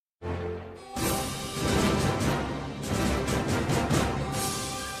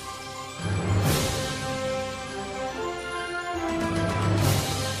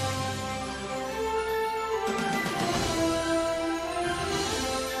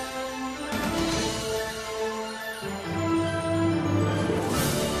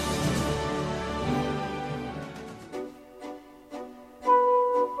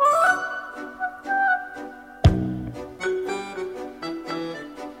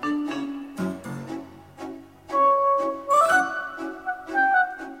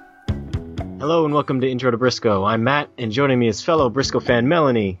Hello and welcome to Intro to Briscoe. I'm Matt, and joining me is fellow Briscoe fan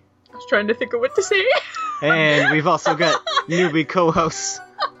Melanie. I was trying to think of what to say. And we've also got newbie co-hosts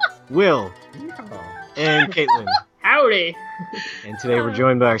Will and Caitlin. Howdy. And today we're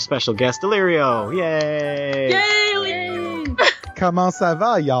joined by our special guest, Illyrio. Yay! Yay, Lee! Comment ça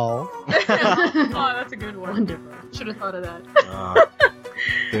va, y'all? Oh, that's a good one. Wonderful. Should have thought of that.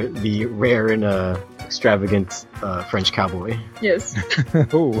 The rare and extravagant French cowboy. Yes.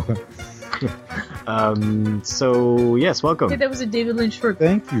 Oh, So, yes, welcome. Hey, that was a David Lynch short.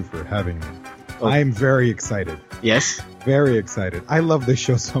 thank you for having me. Oh. I'm very excited. Yes? Very excited. I love this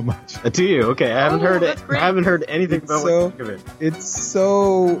show so much. Do you? Okay, I haven't heard it. that's great. I haven't heard anything It's about so- what you think of it. It's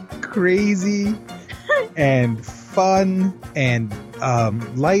so crazy and fun and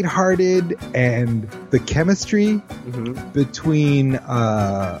lighthearted, and the chemistry Mm-hmm. between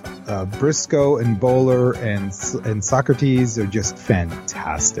Briscoe and Bowler and Socrates are just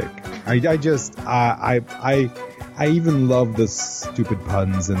fantastic. I even love the stupid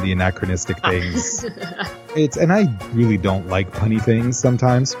puns and the anachronistic things. And I really don't like punny things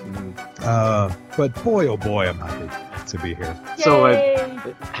sometimes. But boy, oh boy, I'm happy to be here. So, Yay.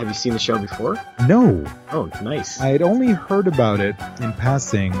 have you seen the show before? No, Oh, nice. I had only heard about it in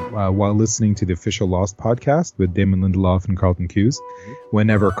passing while listening to the official Lost podcast with Damon Lindelof and Carlton Cuse,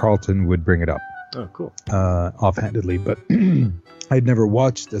 whenever Carlton would bring it up Oh, cool. offhandedly. But I'd never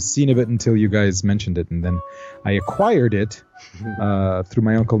watched a scene of it until you guys mentioned it, and then I acquired it through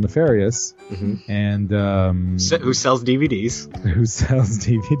my uncle Nefarious, Mm-hmm. and Who sells DVDs? who sells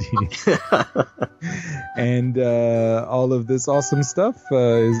DVDs. And all of this awesome stuff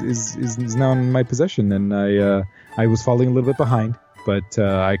is now in my possession, and I was falling a little bit behind, but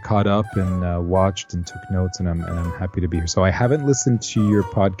I caught up and watched and took notes, and I'm happy to be here. So I haven't listened to your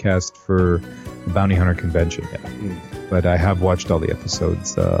podcast for the Bounty Hunter Convention yet, but I have watched all the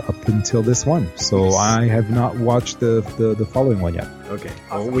episodes up until this one. So Yes. I have not watched the following one yet. Okay.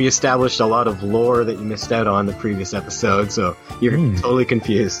 Well, we established a lot of lore that you missed out on the previous episode, so you're totally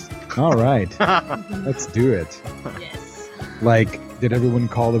confused. All right, let's do it. Yes. Like, did everyone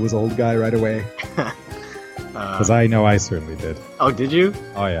call it was old guy right away? Because I know I certainly did. Oh, did you?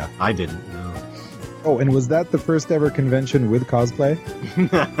 Oh, yeah. I didn't. No. Oh, and was that the first ever convention with cosplay?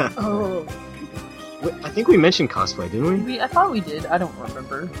 Oh. I think we mentioned cosplay, didn't we? I thought we did. I don't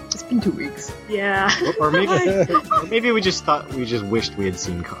remember. It's been 2 weeks. Yeah. Or maybe we just wished we had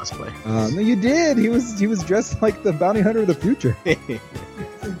seen cosplay. No, you did. He was dressed like the bounty hunter of the future.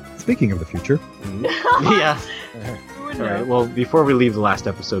 Speaking of the future. Yeah. All right. Well, before we leave the last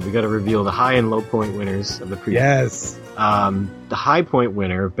episode, we got to reveal the high and low point winners of the previous. Yes. The high point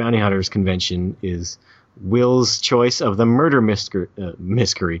winner of Bounty Hunters Convention is Will's choice of the murder mystery.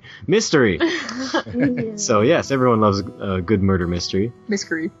 So yes, everyone loves a good murder mystery.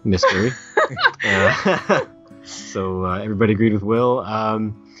 Mystery. So everybody agreed with Will.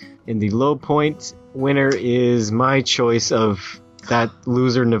 And the low point winner is my choice of that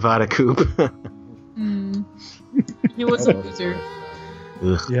loser Nevada Coop. He was a loser.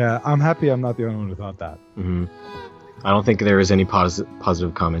 Ugh. Yeah, I'm happy I'm not the only one who thought that. Mm-hmm. I don't think there is any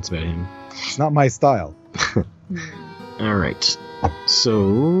positive comments about him. It's not my style. All right.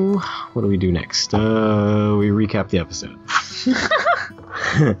 So, what do we do next? We recap the episode.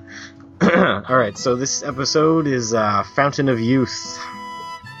 All right. So this episode is Fountain of Youth.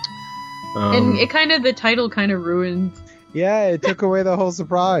 And the title kind of ruined. Yeah, it took away the whole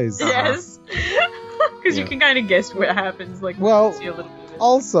surprise. Yes. Because you can kind of guess what happens. Like, Well, see a little bit of it.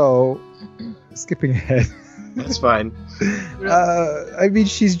 Also, skipping ahead. That's fine. I mean,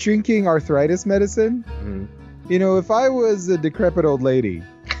 she's drinking arthritis medicine. Mhm. You know, if I was a decrepit old lady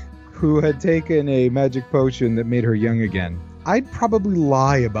who had taken a magic potion that made her young again, I'd probably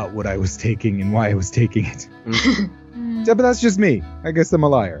lie about what I was taking and why I was taking it. Mhm. Yeah, but that's just me. I guess I'm a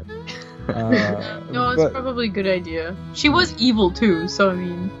liar. No, it's but- probably a good idea. She was evil too, so I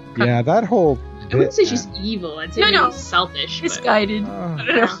mean, Yeah, that whole... I wouldn't say she's evil. I'd say No. maybe selfish. but- misguided. I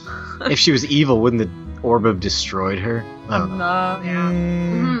don't know. If she was evil, wouldn't the orb have destroyed her? I don't know. Nah, Yeah.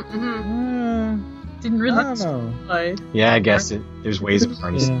 Mm-hmm. Didn't really I don't know. lie. Yeah, I guess there's ways of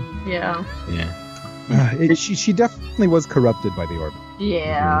harnessing. Yeah. Yeah. She definitely was corrupted by the orb.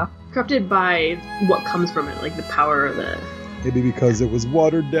 Yeah. Corrupted by what comes from it, like the power of the... Maybe because it was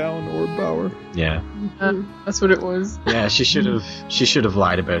watered down orb power. Yeah. That's what it was. Yeah, she should have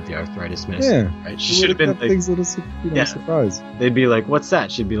lied about the arthritis medicine. Yeah. Right? She should have been kept like, things a little Yeah. surprise. they'd be like, "What's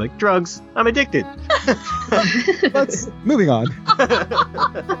that?" She'd be like, "Drugs. I'm addicted." Let's moving on.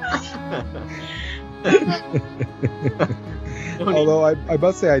 Although I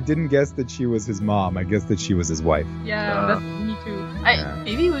must say I didn't guess that she was his mom. I guessed that she was his wife. Yeah, that's me too.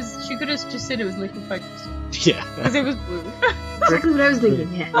 Maybe she could have just said it was liquefied crystal. Yeah. Because it was blue. Exactly what I was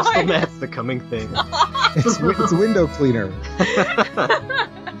thinking. Yeah. Crystal meth's the coming thing. It's a window cleaner.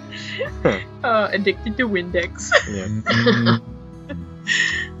 Addicted to Windex. Yeah. Mhm.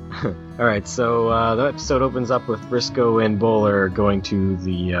 All right, so the episode opens up with Briscoe and Bowler going to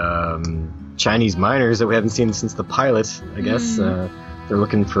the Chinese miners that we haven't seen since the pilot, I guess. They're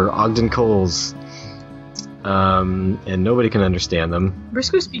looking for Ogden coals, and nobody can understand them.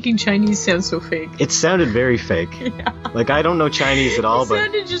 Briscoe speaking Chinese sounds so fake. It sounded very fake. Yeah. Like, I don't know Chinese at all, It but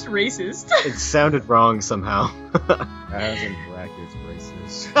sounded just racist. it sounded wrong somehow. As in brackets, racist.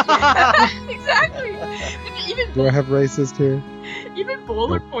 Exactly. Even Do I have racist here?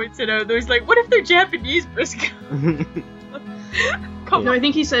 Bowler points it out. He's like, "What if they're Japanese, Briscoe?" Come No, on. I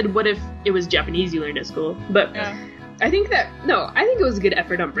think he said, "What if it was Japanese you learned at school?" But Yeah. I think it was a good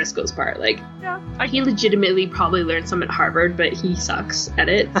effort on Briscoe's part. Like, Yeah. he legitimately probably learned some at Harvard, but he sucks at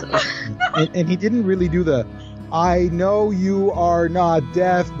it. So. And he didn't really do the, I know you are not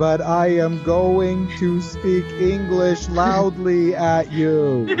deaf, but I am going to speak English loudly at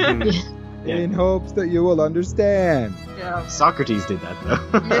you Yeah. in hopes that you will understand. Yeah. Socrates did that, though.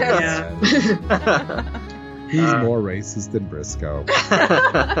 Yes. He's more racist than Briscoe.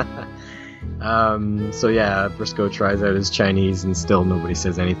 So yeah, Briscoe tries out his Chinese and still nobody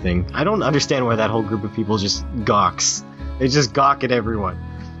says anything. I don't understand why that whole group of people just gawks. They just gawk at everyone.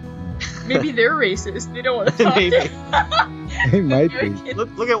 Maybe they're racist. They don't want to talk Maybe. to He might You're a be. kid.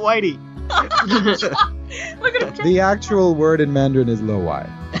 Look at Whitey. Look at him. The actual word in Mandarin is lo wai.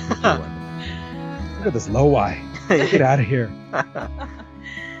 Look at this lo wai. Get out of here.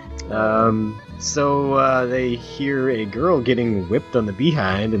 So they hear a girl getting whipped on the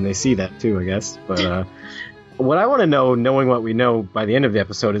behind, and they see that too, I guess. But what I want to know, knowing what we know by the end of the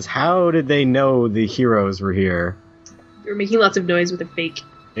episode, is how did they know the heroes were here? They were making lots of noise with a fake.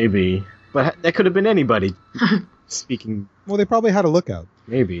 Maybe. But that could have been anybody speaking. Well, they probably had a lookout.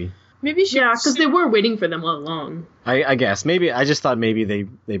 Maybe. Maybe she. Yeah, because they were waiting for them all along. I guess. Maybe. I just thought maybe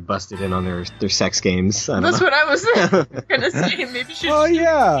they busted in on their sex games. I don't That's know. what I was gonna say. Maybe she. Oh,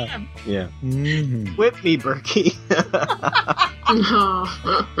 yeah. Yeah. Mhm. Whip me, Berkey.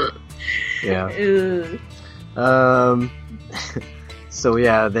 Yeah. Ugh. So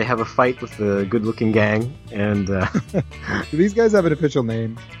yeah, they have a fight with the good-looking gang, and Do these guys have an official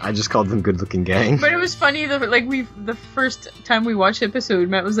name? I just called them good-looking gang. But it was funny. The first time we watched the episode,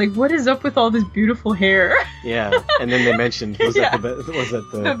 Matt was like, "What is up with all this beautiful hair?" Yeah, and then they mentioned was Yeah. that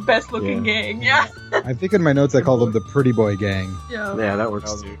The best looking gang. Yeah. I think in my notes I called them the Pretty Boy Gang. Yeah. yeah, that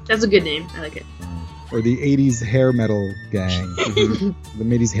works too. That's a good name. I like it. Or the 80s hair metal gang. The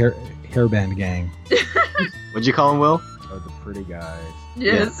 80s hairband gang. What'd you call them, Will? Oh, the pretty guys.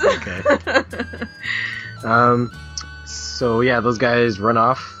 Yes. Yeah, okay. So yeah, those guys run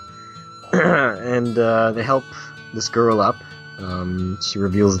off, and they help this girl up. She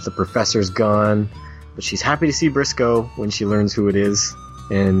reveals that the professor's gone, but she's happy to see Briscoe when she learns who it is.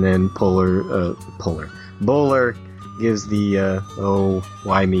 And then Bowler gives the oh,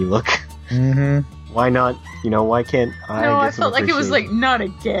 why me look. Mm-hmm. Why not? Why can't I? No, get I some felt like it was like appreciation? not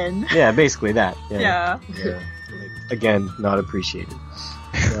again. Yeah, basically that. Yeah. Yeah. Again, not appreciated.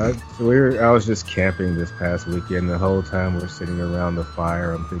 I was just camping this past weekend. The whole time we're sitting around the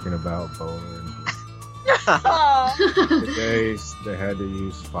fire, I'm thinking about Bowler. Aw. The days they had to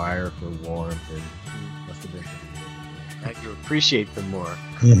use fire for warmth, and must have been. That you appreciate them more.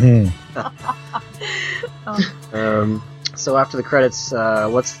 Mm-hmm. So after the credits,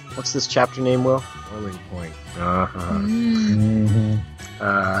 what's this chapter name, Will? Boiling point. Uh-huh. Mm-hmm.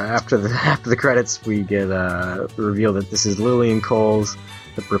 After the credits, we get reveal that this is Lillian Coles,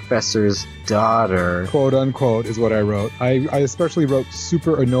 the professor's daughter. Quote unquote is what I wrote. I especially wrote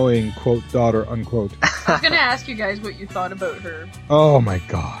super annoying quote daughter unquote. I was gonna ask you guys what you thought about her. Oh my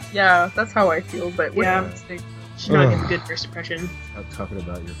god. Yeah, that's how I feel. But what Yeah. do you think? She's not getting good first impression. Stop talking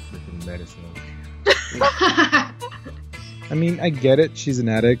about your freaking medicine. I mean, I get it. She's an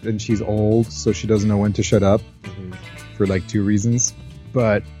addict and she's old, so she doesn't know when to shut up for like 2 reasons.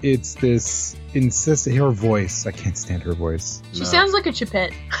 But it's this her voice. I can't stand her voice. She sounds like a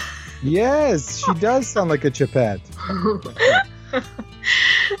chipette. Yes, she does sound like a chipette.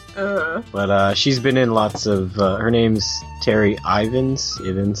 But she's been in lots of. Her name's Terry Ivins.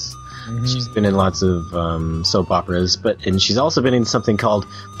 Mhm. She's been in lots of soap operas, and she's also been in something called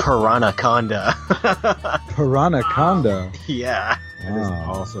Piranaconda. Piranaconda. Yeah. That is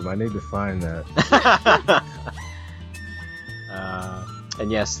Wow. awesome. I need to find that. And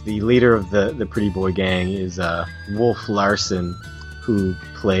yes, the leader of the Pretty Boy gang is Wolf Larson, who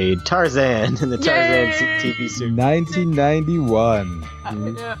played Tarzan in the Tarzan Yay! TV series. 1991.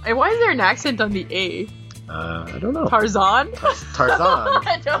 And why is there an accent on the A? I don't know. Tarzan? Tarzan.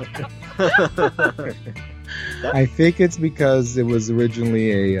 I don't know. I think it's because it was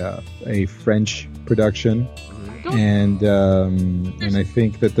originally a French production, and I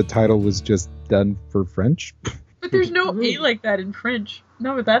think that the title was just done for French. But there's no A like that in French.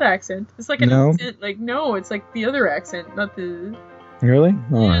 Not with that accent. It's like an No? accent. Like, no, it's like the other accent, not the... Really?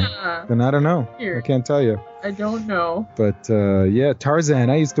 All right. Yeah. Then I don't know. Here. I can't tell you. I don't know. But yeah, Tarzan.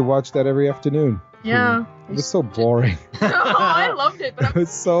 I used to watch that every afternoon. Yeah. It was so boring. I loved it, but It was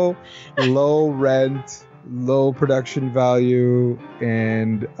so low rent, low production value,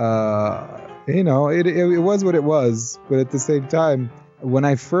 and you know, it was what it was. But at the same time, when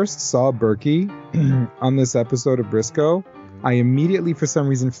I first saw Berkey on this episode of Briscoe, I immediately, for some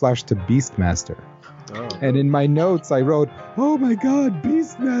reason, flashed to Beastmaster. Oh. And in my notes, I wrote, "Oh my God,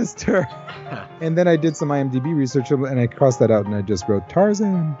 Beastmaster!" And then I did some IMDb research, and I crossed that out, and I just wrote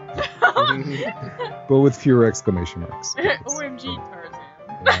Tarzan, but with fewer exclamation marks. OMG Tarzan.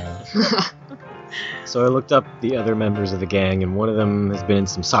 Yeah. So I looked up the other members of the gang, and one of them has been in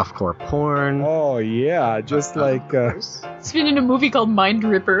some softcore porn. Oh yeah, just like It's been in a movie called Mind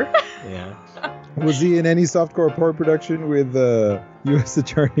Ripper. Yeah. was he in any softcore porn production with U.S.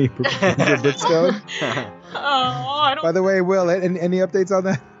 Attorney Peter Brookstone? Oh, I don't... By the way, Will, any updates on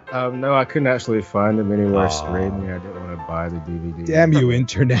that? No, I couldn't actually find them anywhere Aw. streaming. I didn't want to buy the DVD. Damn you,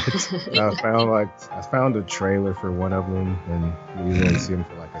 internet! I found a trailer for one of them, and we only see him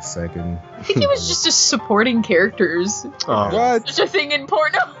for like a second. I think he was just a supporting characters. Oh, What? Such a thing in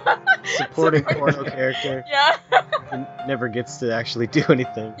porno. supporting porno character Yeah. who never gets to actually do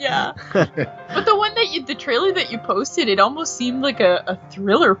anything. Yeah. But the one that the trailer that you posted, it almost seemed like a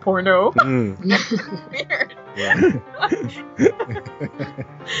thriller porno. Mm, Weird. yeah.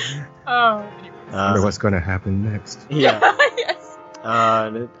 Oh. Anyways. Wonder what's going to happen next. Yeah. Yes.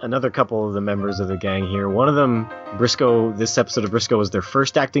 Another couple of the members of the gang here. One of them, Briscoe. This episode of Briscoe was their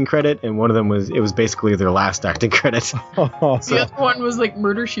first acting credit, and one of them was basically their last acting credit. The other one was like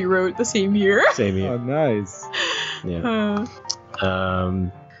Murder, She Wrote the same year. Same Oh, year. nice. Yeah.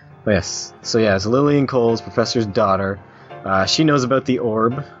 Yes. So yeah, it's Lillian Cole's professor's daughter. She knows about the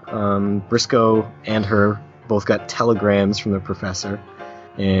orb. Briscoe and her both got telegrams from the professor,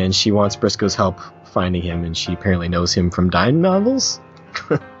 and she wants Briscoe's help finding him, and she apparently knows him from dime novels.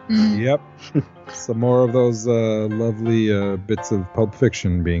 Yep. Some more of those lovely bits of Pulp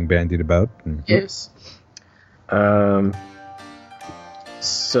Fiction being bandied about. Yes.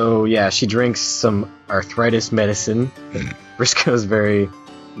 So yeah, she drinks some arthritis medicine. Briscoe's very,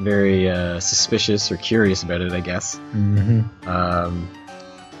 very suspicious or curious about it, I guess. Mm-hmm.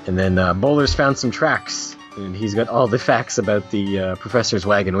 And then Bowler's found some tracks, and he's got all the facts about the professor's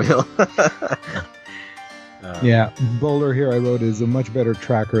wagon wheel. Yeah, Bowler here I wrote is a much better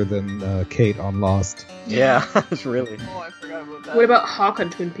tracker than Kate on Lost. Yeah, it's really. Oh, I forgot about that. What about Hawk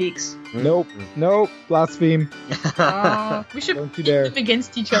on Twin Peaks? Nope, blaspheme. We should Don't you pit dare. them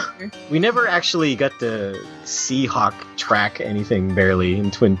against each other. We never actually got to see Hawk track anything barely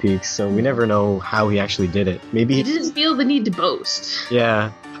in Twin Peaks, so we never know how he actually did it. Maybe He didn't feel the need to boast.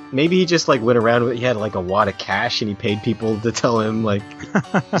 yeah. Maybe he just like went around with, he had like a wad of cash and he paid people to tell him like,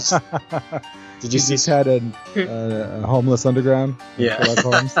 did you You see? just had a homeless underground? Yeah. Sherlock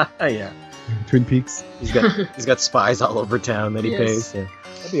Holmes, Yeah. Twin Peaks. He's got spies all over town that he Yes. pays. Yeah.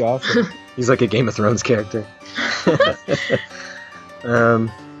 That'd be awesome. He's like a Game of Thrones character.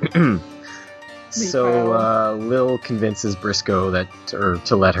 So Lil convinces Briscoe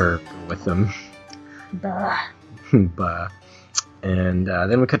to let her go with them. Bah. Bah. And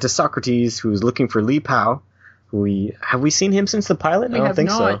then we cut to Socrates, who's looking for Li Pao. Have we seen him since the pilot? We I don't have think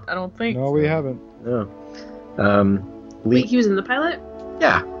not. I don't think. No, we haven't. so. No. Wait, he was in the pilot?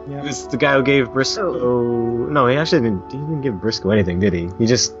 Yeah, Yeah. he was the guy who gave Briscoe. No, he actually didn't give Briscoe anything, did he? He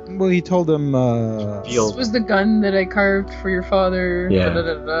just Well, he told him. Feel- This was the gun that I carved for your father. Yeah.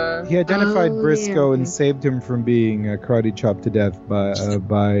 Da-da-da-da. He identified Oh, Briscoe yeah, and okay. saved him from being karate chopped to death by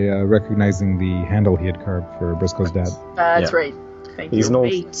recognizing the handle he had carved for Briscoe's dad. That's Yeah. right. Thank He's you. an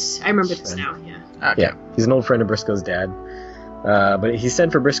old Right. I remember this now, yeah. Okay. Yeah, he's an old friend of Briscoe's dad. But he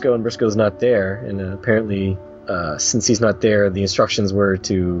sent for Briscoe, and Briscoe's not there. And apparently, since he's not there, the instructions were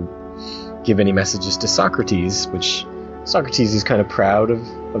to give any messages to Socrates, which Socrates is kind of proud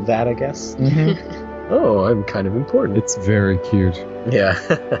of that, I guess. Mm-hmm. Oh, I'm kind of important. It's very cute. Yeah.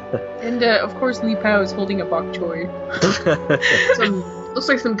 And of course, Li Pao is holding a bok choy. Looks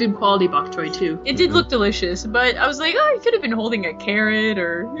like some good quality bok choy, too. It did look delicious, but I was like, oh, he could have been holding a carrot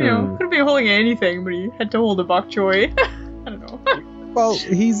or, could have been holding anything, but he had to hold a bok choy. I don't know. Well,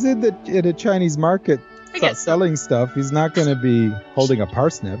 he's in a Chinese market I guess so. selling stuff. He's not going to be holding a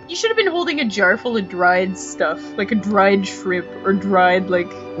parsnip. You should have been holding a jar full of dried stuff, like a dried shrimp or dried, like,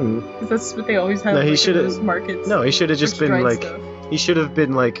 'cause that's what they always have No, he like, in should've- those markets. No, he should have just Which been dried like. stuff. He should have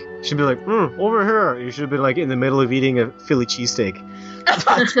been like. Over here. You should have been like in the middle of eating a Philly cheesesteak.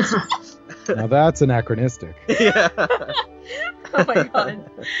 Now that's anachronistic. Yeah. Oh my god.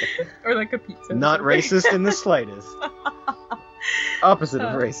 Or like a pizza. Not racist in the slightest. Opposite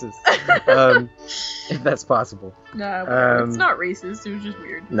of racist. If that's possible. Nah, whatever. It's Um, not racist, it was just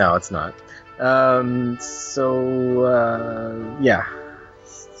weird. No, it's not. Yeah.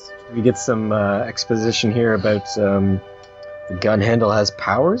 We get some exposition here about the gun handle has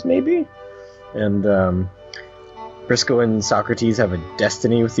powers, maybe? And Briscoe and Socrates have a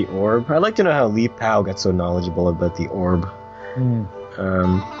destiny with the orb. I'd like to know how Lee Powell got so knowledgeable about the orb. Hmm.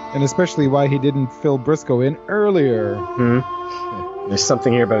 Um, And especially why he didn't fill Briscoe in earlier. There's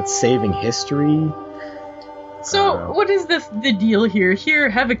something here about saving history. So, what is the deal here? Here,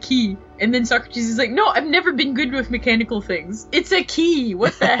 have a key. And then Socrates is like, no, I've never been good with mechanical things. It's a key.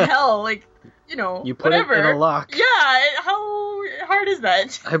 What the hell? Like, you know, You put whatever. it in a lock. Yeah, how hard is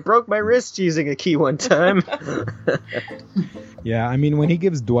that? I broke my wrist using a key one time. Yeah, I mean, when he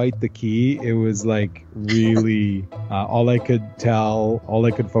gives Dwight the key, it was like really all I could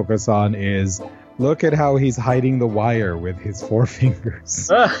focus on is look at how he's hiding the wire with his four fingers.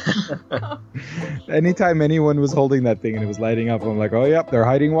 Anytime anyone was holding that thing and it was lighting up, I'm like, oh, yep, they're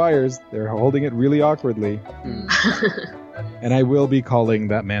hiding wires. They're holding it really awkwardly. And I will be calling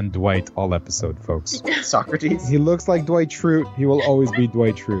that man Dwight all episode, folks. Socrates? He looks like Dwight Schrute. He will always be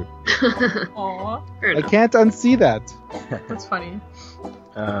Dwight Schrute. Aw, Fair I enough. can't unsee that. that's funny.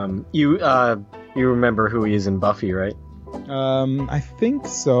 You remember who he is in Buffy, right? I think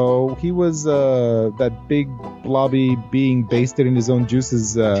so. He was that big blobby being basted in his own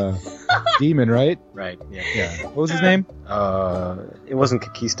juices demon, right? Right, yeah. Yeah. What was his name? It wasn't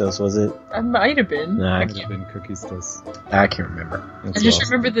Kakistos, was it? I might have been. Nah, I Might have been Cookies Toast. can't remember. I just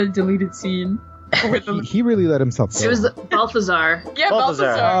remember the deleted scene. Where the, He really let himself go. It was Balthazar. yeah, Balthazar.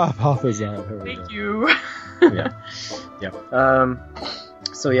 Balthazar. Ah, Balthazar. There we Thank go. you. Yeah.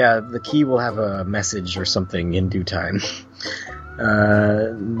 So yeah, the key will have a message or something in due time.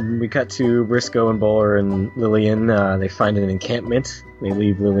 We cut to Briscoe and Bowler and Lillian. They find an encampment. They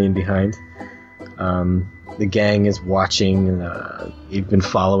leave Lillian behind. The gang is watching. They've been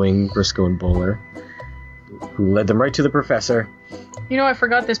following Briscoe and Bowler, who led them right to the professor. You know, I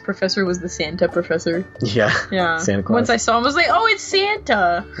forgot this professor was the Santa professor. Yeah. Yeah. Santa Claus. Once I saw him, I was like, oh, it's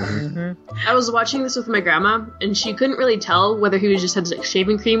Santa. I was watching this with my grandma, and she couldn't really tell whether he was just had like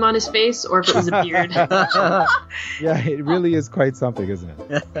shaving cream on his face or if it was a beard. Yeah, it really is quite something, isn't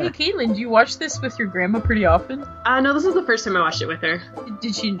it? Hey, Caitlin, do you watch this with your grandma pretty often? No, this is the first time I watched it with her.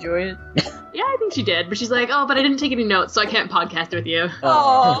 Did she enjoy it? Yeah, I think she did, but she's like, oh, but I didn't take any notes, so I can't podcast with you.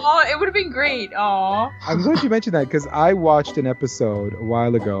 Oh, it would have been great. Aw. I'm glad you mentioned that because I watched an episode a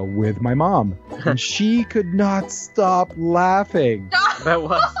while ago with my mom, and she could not stop laughing. About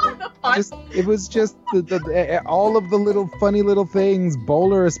what? It was just all of the little funny little things.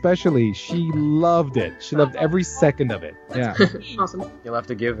 Bowler especially, she loved it. She loved every second of it. Yeah. Awesome. You'll have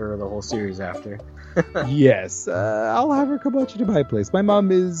to give her the whole series after. Yes, I'll have her come out to my place. My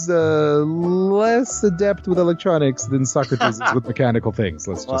mom is less adept with electronics than Socrates is with mechanical things.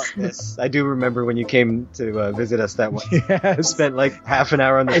 Let's Well, just. yes, I do remember when you came to visit us that one. Yes. Spent like half an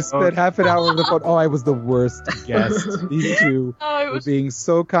hour on the I phone. spent half an hour on the phone. Oh, I was the worst guest. These two Oh, it were was being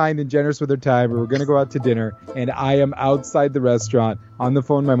so kind and generous with their time. We were going to go out to dinner, and I am outside the restaurant on the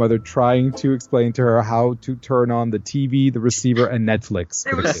phone with my mother trying to explain to her how to turn on the TV, the receiver, and Netflix.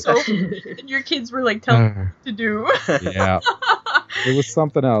 it was so. And your kids were like telling me what to do. Yeah. It was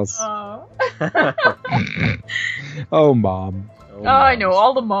something else. Oh, Oh, Mom. I know.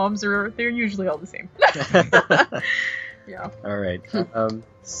 All the moms they're usually all the same. Yeah. All right.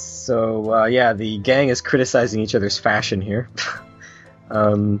 Yeah, the gang is criticizing each other's fashion here.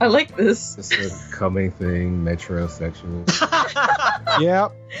 I like this. Just a coming thing, metrosexual.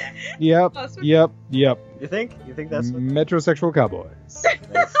 Yep. Yep. Awesome. Yep. Yep. You think? You think that's what? Metrosexual cowboys.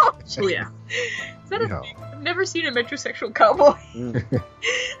 Oh, yeah. Is that a No. thing? I've never seen a metrosexual cowboy. Mm.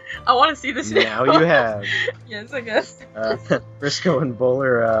 I want to see this Now you have. Yes, I guess. Briscoe and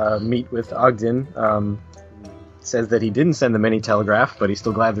Bowler meet with Ogden. Says that he didn't send them any telegraph, but he's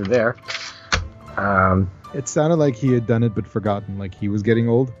still glad they're there. It sounded like he had done it but forgotten, like he was getting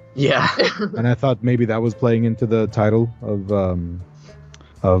old. Yeah. And I thought maybe that was playing into the title of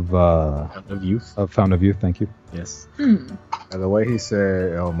Of youth. Fountain of Youth. Thank you. Yes. The way he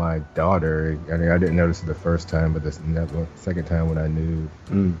said, "Oh, my daughter," I mean, I didn't notice it the first time, but the second time when I knew,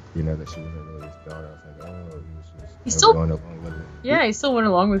 that she wasn't really his daughter, I was like, oh, he was just going along with it. Yeah, he still went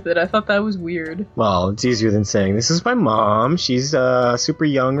along with it. I thought that was weird. Well, it's easier than saying, "This is my mom. She's super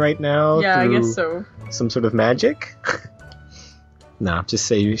young right now." Yeah, I through guess so. Some sort of magic. Nah, just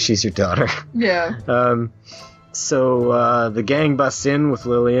say she's your daughter. Yeah. So the gang busts in with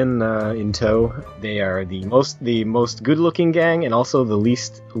Lillian in tow. They are the most good-looking gang and also the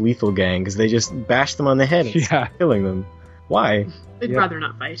least lethal gang because they just bash them on the head and killing them. Why? They'd rather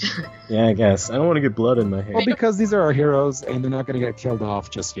not fight. Yeah, I guess. I don't want to get blood in my hair. Well, because these are our heroes, and they're not going to get killed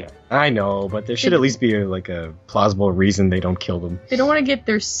off just yet. I know, but there should at least be a plausible reason they don't kill them. They don't want to get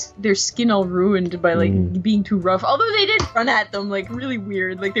their skin all ruined by being too rough. Although they did run at them really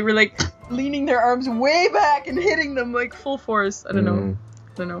weird. They were leaning their arms way back and hitting them full force. I don't know.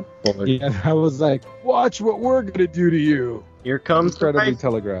 Yeah, I was like, watch what we're going to do to you. Here comes incredibly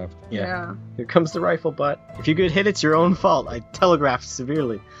telegraphed. Yeah. Here comes the rifle butt. If you get hit, it's your own fault. I telegraphed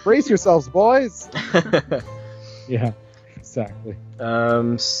severely. Brace yourselves, boys. Yeah, exactly.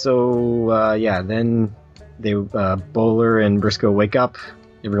 Then they Bowler and Briscoe wake up.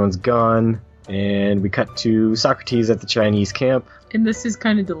 Everyone's gone, and we cut to Socrates at the Chinese camp. And this is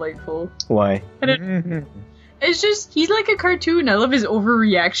kind of delightful. Why? It's just, he's like a cartoon. I love his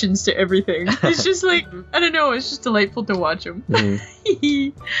overreactions to everything. It's just I don't know, it's just delightful to watch him.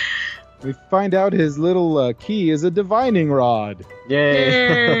 We find out his little key is a divining rod.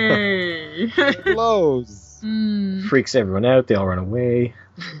 Yay! It glows. Freaks everyone out. They all run away.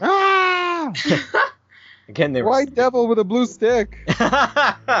 Ah! Again, they were... White devil with a blue stick.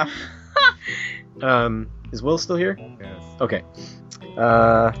 Is Will still here? Yes. Okay.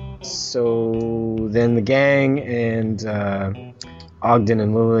 So then the gang and Ogden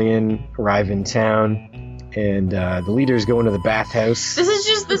and Lillian arrive in town, and the leaders go into the bathhouse.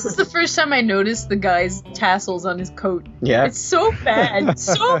 This is the first time I noticed the guy's tassels on his coat. Yeah. It's so bad.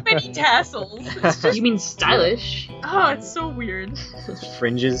 So many tassels. It's just, You mean stylish? oh, it's so weird.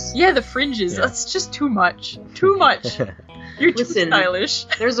 Fringes. Yeah, the fringes. Yeah. That's just too much. Too much. You're too Listen. stylish.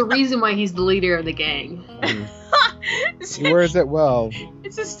 There's a reason why he's the leader of the gang. He wears it well.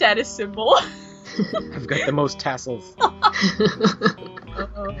 It's a status symbol. I've got the most tassels.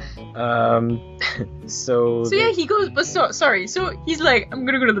 So yeah, he goes, but sorry. So he's like, I'm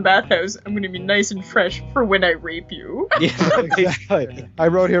gonna go to the bathhouse. I'm gonna be nice and fresh for when I rape you. Yeah. Exactly. I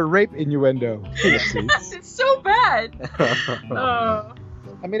wrote here rape innuendo. It's so bad.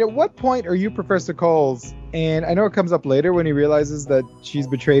 I mean, at what point are you Professor Coles? And I know it comes up later when he realizes that she's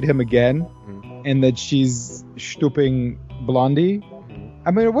betrayed him again, and that she's stooping Blondie.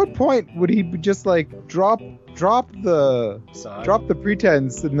 I mean, at what point would he just drop the Facade. drop the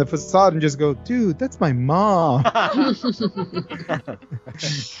pretense and the facade and just go, dude, that's my mom? And,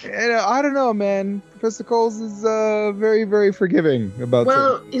 I don't know, man. Professor Coles is very, very forgiving about.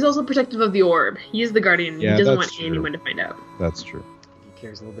 Well, he's also protective of the orb. He is the guardian. Yeah, he doesn't that's want true. anyone to find out. That's true. He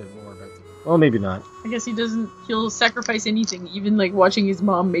cares a little bit more about the... Well, maybe not. I guess he'll sacrifice anything, even watching his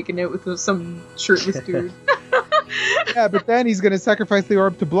mom making out with some shirtless dude. Yeah, but then he's going to sacrifice the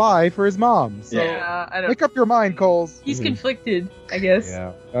orb to Bly for his mom. So Yeah, I don't. make up your mind, Coles. He's conflicted, I guess.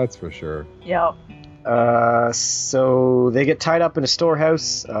 Yeah, that's for sure. Yeah. So they get tied up in a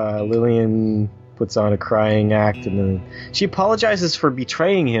storehouse. Lillian puts on a crying act, and then she apologizes for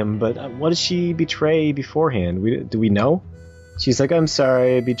betraying him. But what did she betray beforehand? Do we know? She's like, "I'm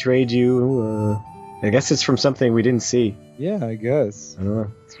sorry, I betrayed you." I guess it's from something we didn't see. Yeah, I guess. I don't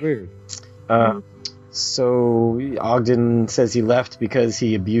know. It's weird. So Ogden says he left because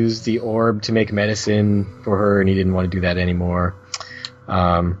he abused the orb to make medicine for her, and he didn't want to do that anymore.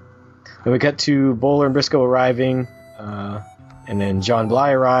 Then we cut to Bowler and Briscoe arriving, and then John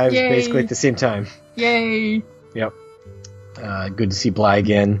Bly arrives Yay. basically at the same time. Yay. Yep. Good to see Bly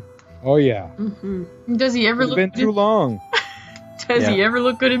again. Oh, yeah. Mm-hmm. Does he ever It's look been too good? long. Does he Yeah. ever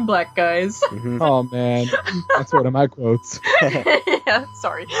look good in black, guys? Mhm. Oh, man. That's one of my quotes. Yeah,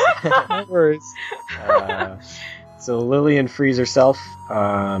 sorry. No worries. So Lillian frees herself.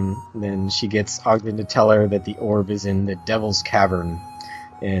 Then she gets Ogden to tell her that the orb is in the Devil's Cavern.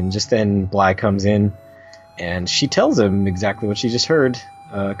 And just then Bly comes in, and she tells him exactly what she just heard,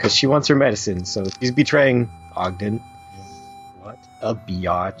 because she wants her medicine. So she's betraying Ogden. What a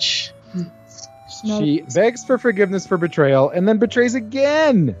biatch. She begs for forgiveness for betrayal and then betrays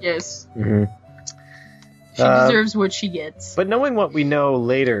again. Yes. Mm-hmm. She deserves what she gets. But knowing what we know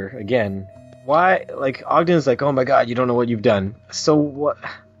later, again, why, Ogden's like, oh my god, you don't know what you've done. So what?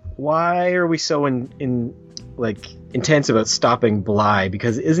 Why are we so intense about stopping Bly,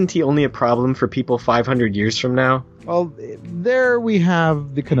 because isn't he only a problem for people 500 years from now? Well, there we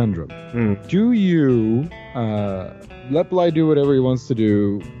have the conundrum. Do you let Bly do whatever he wants to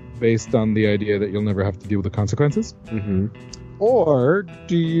do based on the idea that you'll never have to deal with the consequences? Mm-hmm. Or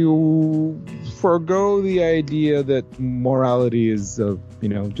do you forego the idea that morality is,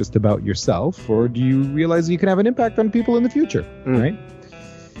 just about yourself? Or do you realize you can have an impact on people in the future, right?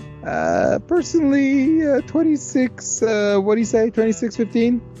 Personally, 26, what do you say?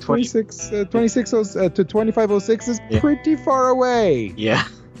 2615? 26 to 2506 is pretty far away. Yeah.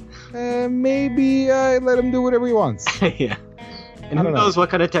 Maybe I let him do whatever he wants. Yeah. And who knows what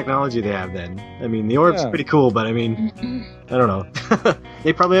kind of technology they have then? I mean, the orb's pretty cool, but I mean, I don't know.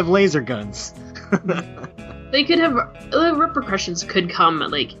 They probably have laser guns. They could have repercussions could come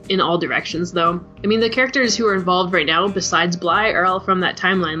in all directions, though. I mean, the characters who are involved right now, besides Bly, are all from that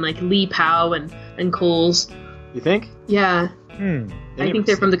timeline, like Lee Powell and Coles. You think? Yeah. I think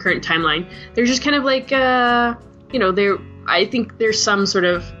they're from the current timeline. They're just kind of I think there's some sort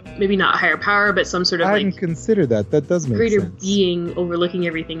of, maybe not higher power, but some sort of I hadn't considered that. That does make greater sense. Being overlooking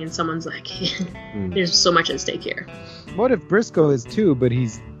everything, and someone's like, there's so much at stake here. What if Briscoe is too, but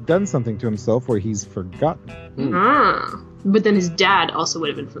he's done something to himself where he's forgotten? But then his dad also would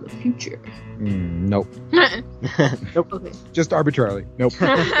have been from the future. Nope. Nope. Okay. Just arbitrarily. Nope.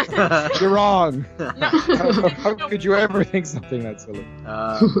 You're wrong. How could you ever think something that silly?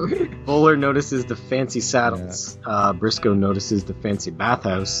 Bowler notices the fancy saddles. Briscoe notices the fancy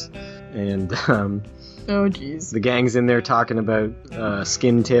bathhouse. And oh jeez, the gang's in there talking about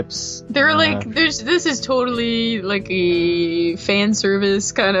skin tips. They're this is totally like a fan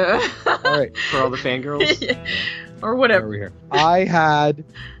service kind of. All right, for all the fangirls. Or whatever. Over here. I had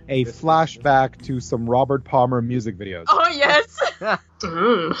a flashback to some Robert Palmer music videos. Oh yes.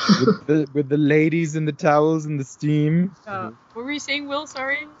 with the ladies in the towels and the steam. What were you saying, Will?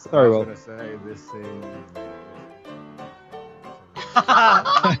 Sorry. Sorry, Will. I was gonna say this scene.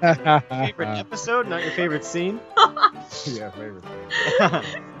 Favorite episode, not your favorite scene? Yeah, favorite scene.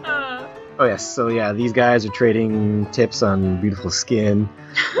 Oh yes, so yeah, these guys are trading tips on beautiful skin.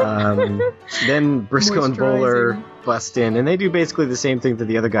 Then Briscoe and Bowler bust in, and they do basically the same thing that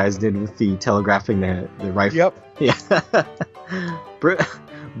the other guys did with the telegraphing the rifle. Yep. Yeah.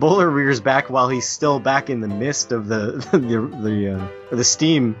 Bowler rears back while he's still back in the mist of the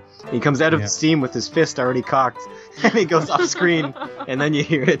steam. He comes out of the steam with his fist already cocked, and he goes off screen, and then you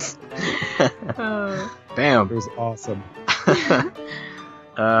hear it. Bam. It was awesome.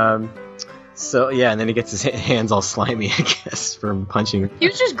 So yeah, and then he gets his hands all slimy, I guess, from punching. He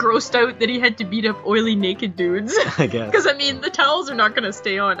was just grossed out that he had to beat up oily naked dudes. I guess. Because I mean, the towels are not going to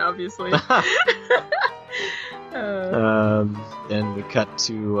stay on, obviously. Then we cut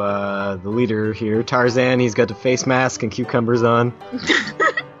to the leader here, Tarzan. He's got the face mask and cucumbers on.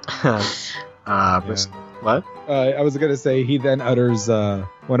 What? I was gonna say he then utters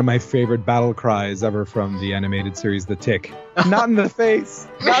one of my favorite battle cries ever from the animated series, The Tick. Not in the face!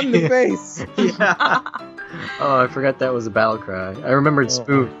 Not in the face! Yeah. Oh, I forgot that was a battle cry. I remembered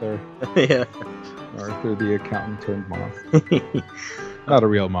Spoon. Arthur. Yeah. Arthur the accountant turned moth. Not a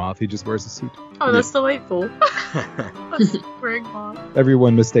real moth, he just wears a suit. Oh, that's delightful. That's wearing moth.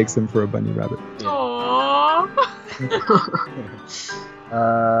 Everyone mistakes him for a bunny rabbit. Aww.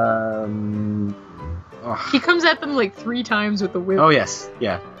 He comes at them like 3 times with the whip. Oh yes,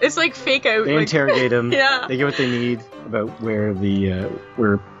 yeah. It's like fake out. They interrogate him. Yeah. They get what they need about where the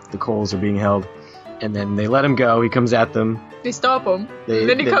coals are being held, and then they let him go. He comes at them. They stop him. And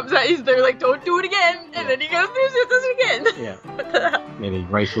then he comes at. They're like, "Don't do it again!" And then he goes, "Does it again?" Yeah. And he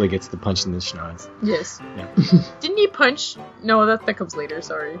rightfully gets the punch in the schnoz. Yes. Yeah. Didn't he punch? No, that comes later.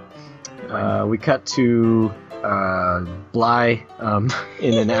 Sorry. We cut to Bly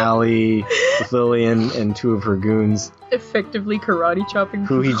in an alley with Lillian and 2 of her goons. Effectively karate chopping.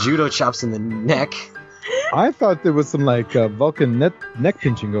 Who he judo chops in the neck. I thought there was some Vulcan neck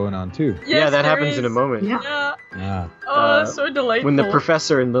pinching going on too. Yes, yeah, that there happens is. in a moment. Yeah. Yeah. Oh, that's so delightful. When the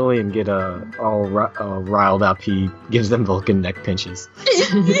professor and Lillian get all riled up, he gives them Vulcan neck pinches.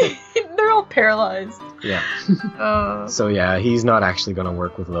 They're all paralyzed. Yeah. So yeah, he's not actually going to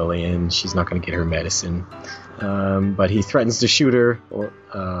work with Lillian. She's not going to get her medicine. But he threatens to shoot her.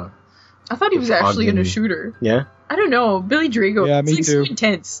 I thought he was actually going to shoot her. Yeah? I don't know. Billy Drago. Yeah, me too. So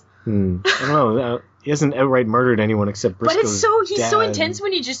intense. I don't know. He hasn't outright murdered anyone except Briscoe's But he's so dad. intense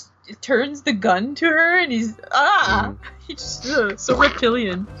when he just turns the gun to her and he's he just so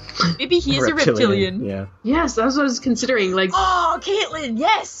reptilian. Maybe he's a reptilian. Yeah. Yes, that's what I was considering. Oh, Caitlin,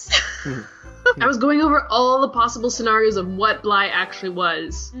 yes. I was going over all the possible scenarios of what Bly actually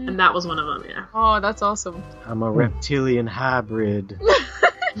was, and that was one of them, yeah. Oh, that's awesome. I'm a reptilian hybrid.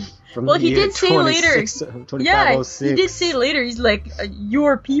 From Well, the he year did say later. 2506. Yeah, he did say later. He's like,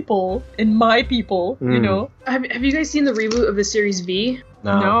 your people and my people, you know? Have you guys seen the reboot of the series V?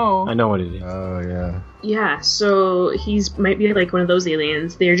 No. I know what it is. Oh, yeah. Yeah, so he's might be like one of those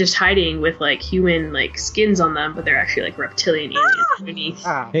aliens. They're just hiding with like human like skins on them, but they're actually like reptilian aliens underneath.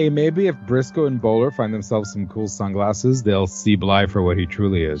 Hey, maybe if Briscoe and Bowler find themselves some cool sunglasses, they'll see Bly for what he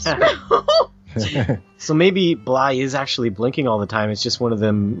truly is. So maybe Bly is actually blinking all the time. It's just one of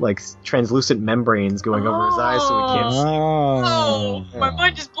them, like, translucent membranes going over his eyes so we can't see. Oh, my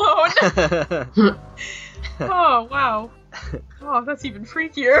mind is blown. Oh, wow. Oh, that's even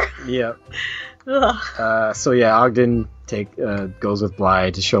freakier. Yeah. Ugh. So yeah, Ogden goes with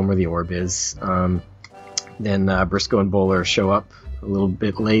Bly to show him where the orb is. Then Briscoe and Bowler show up a little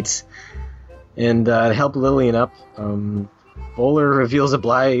bit late, and to help Lillian up, Bowler reveals that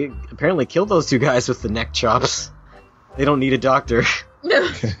Bly apparently killed those two guys with the neck chops. They don't need a doctor.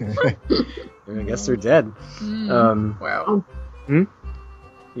 I guess they're dead. Wow.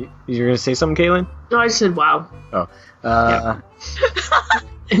 You're gonna say something, Caitlin? No, I just said wow. Oh.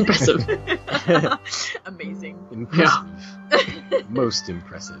 Impressive. Amazing. Impressive. Most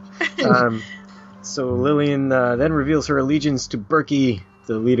impressive. So Lillian then reveals her allegiance to Berkey,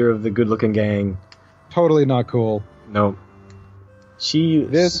 the leader of the good-looking gang. Totally not cool. No.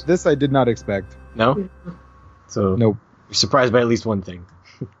 This I did not expect. No? So Nope. you're surprised by at least one thing.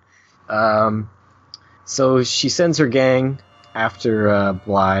 So she sends her gang after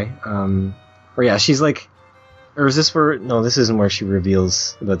Bly. She's like... Or is this where... No, this isn't where she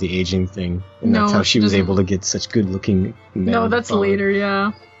reveals about the aging thing. And No, that's how she was doesn't- able to get such good-looking men. No, that's following. later,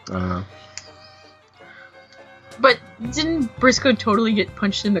 yeah. But didn't Briscoe totally get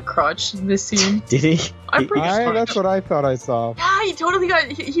punched in the crotch in this scene? Did he? I'm pretty sure. That's what I thought I saw. Yeah, he totally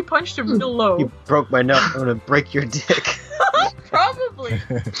got... He punched him real low. You broke my nut. I'm gonna break your dick. Probably.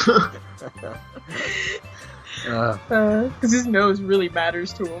 Because his nose really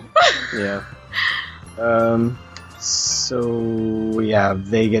matters to him. Yeah. So yeah,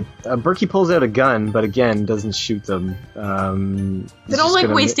 they get Berkey pulls out a gun, but again doesn't shoot them. They don't like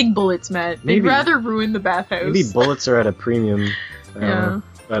wasting bullets, Matt. They'd Maybe. rather ruin the bathhouse. Maybe bullets are at a premium. Yeah.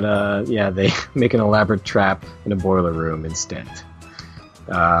 But they make an elaborate trap in a boiler room instead.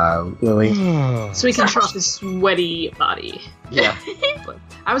 Lily. So we can trust his sweaty body. Yeah.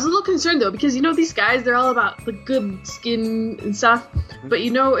 I was a little concerned though, because these guys, they're all about the good skin and stuff. But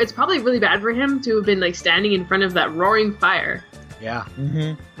it's probably really bad for him to have been like standing in front of that roaring fire. Yeah.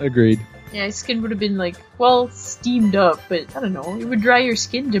 Mm-hmm. Agreed. Yeah, his skin would have been steamed up, but I don't know. It would dry your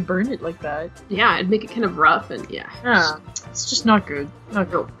skin to burn it like that. Yeah, it'd make it kind of rough and Yeah, it's just not good. Not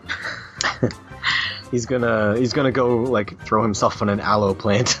good. He's gonna go throw himself on an aloe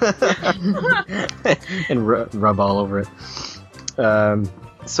plant and rub all over it.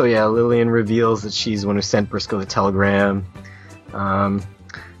 So yeah, Lillian reveals that she's the one who sent Briscoe the telegram.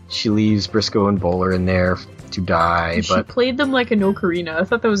 She leaves Briscoe and Bowler in there to die, She but played them like an ocarina. I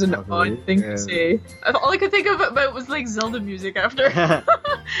thought that was an Probably, odd thing yeah. to say. All I could think of about was Zelda music after.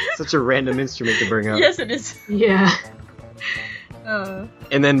 such a random instrument to bring up. Yes, it is. yeah.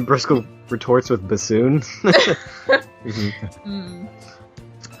 And then Briscoe retorts with bassoon.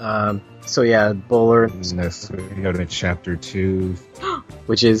 So yeah, Bowler, Next, we go to chapter 2,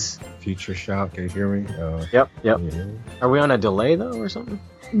 which is Future Shock. Can you hear me? yep. Can you hear me? Are we on a delay though, or something?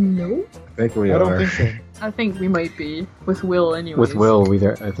 No. I think we I are. don't think so. I think we might be with Will anyway. With Will,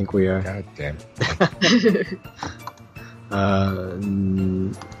 I think we are. God damn it.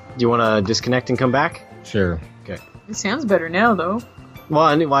 Do you want to disconnect and come back? Sure. It sounds better now, though.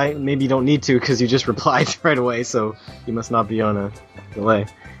 Well, why? Maybe you don't need to because you just replied right away, so you must not be on a delay.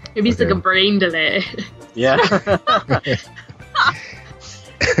 Maybe it's Okay. like a brain delay. Yeah.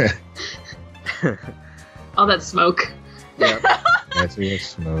 All that smoke. Yeah. That's we have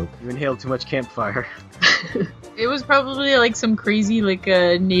smoke. You inhaled too much campfire. It was probably some crazy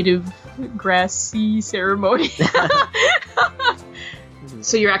native grassy ceremony.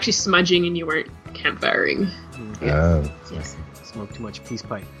 So you're actually smudging and you weren't campfiring. Yes. Smoked too much peace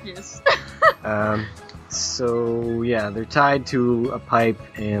pipe. Yes. So yeah, they're tied to a pipe,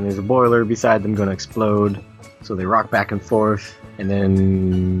 and there's a boiler beside them going to explode. So they rock back and forth, and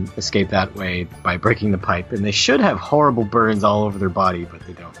then escape that way by breaking the pipe. And they should have horrible burns all over their body, but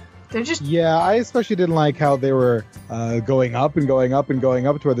they don't. They're just... Yeah, I especially didn't like how they were going up and going up and going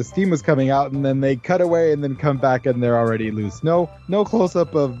up to where the steam was coming out, and then they cut away and then come back and they're already loose. No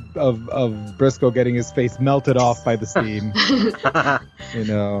close-up of Briscoe getting his face melted off by the steam. You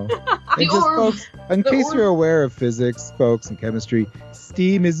know. And just, folks, in case you're aware of physics, folks, and chemistry,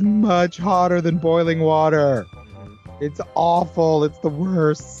 steam is much hotter than boiling water. It's awful. It's the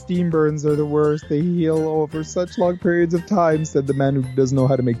worst. Steam burns are the worst. They heal over such long periods of time, said the man who doesn't know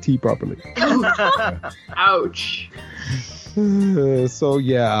how to make tea properly. Ouch. So,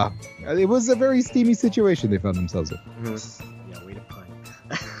 yeah. It was a very steamy situation they found themselves in. Yeah, way to pun.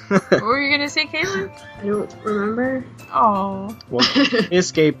 What were you going to say, Caitlin? I don't remember. Oh. Well, they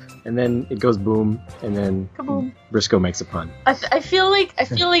escape, and then it goes boom, and then Kaboom. Briscoe makes a pun. I feel like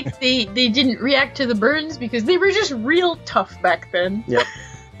they didn't react to the burns because they were just real tough back then. Yep.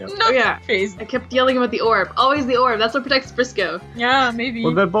 Nothing Yeah. phased. I kept yelling about the orb. Always the orb. That's what protects Briscoe. Yeah, maybe.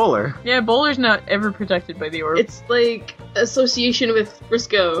 What about Bowler? Yeah, Bowler's not ever protected by the orb. It's like association with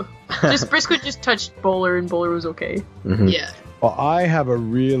Briscoe. Briscoe just touched Bowler and Bowler was okay. Mhm. Yeah. Well, I have a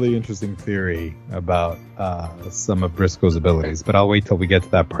really interesting theory about some of Briscoe's abilities, but I'll wait till we get to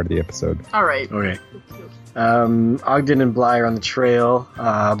that part of the episode. All right. Okay. Ogden and Bly are on the trail.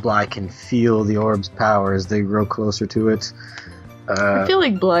 Bly can feel the orb's power as they grow closer to it. I feel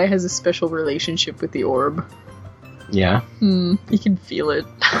like Bly has a special relationship with the orb. Yeah. You can feel it.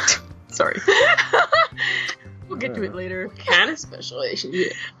 Sorry. We'll get to it later. Kind of special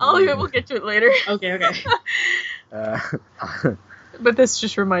relationship. We'll get to it later. Okay. But this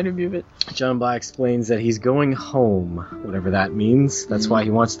just reminded me of it. John Bly explains that he's going home, whatever that means. That's why he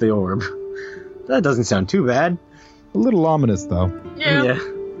wants the orb. That doesn't sound too bad. A little ominous, though. Yeah.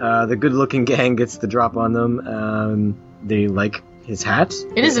 The good-looking gang gets the drop on them. They like his hat.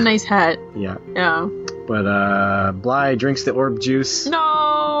 It is a nice hat. Yeah. Yeah. But Bly drinks the orb juice.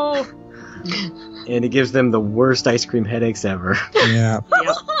 No! And it gives them the worst ice cream headaches ever. Yeah.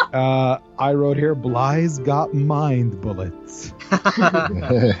 I wrote here, Bly's got mind bullets.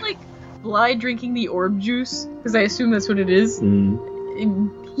 Like, Bly drinking the orb juice, because I assume that's what it is.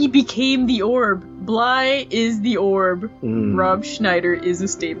 He became the orb. Bly is the orb. Rob Schneider is a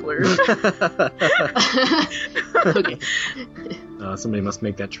stapler. Okay. Somebody must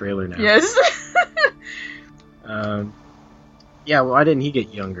make that trailer now. Yes. Yeah, why didn't he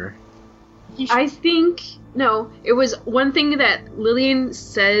get younger? I think it was one thing that Lillian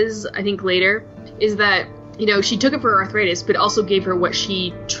says, I think later, is that, she took it for her arthritis, but also gave her what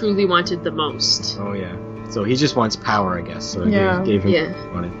she truly wanted the most. Oh, yeah. So he just wants power, I guess. So Yeah. gave him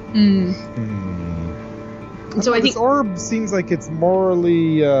what he wanted. So I think this orb seems like it's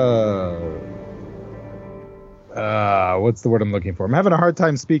morally, what's the word I'm looking for? I'm having a hard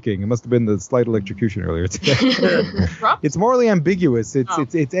time speaking. It must have been the slight electrocution earlier today. It's morally ambiguous.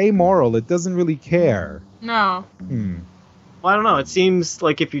 It's amoral. It doesn't really care. No. Well, I don't know. It seems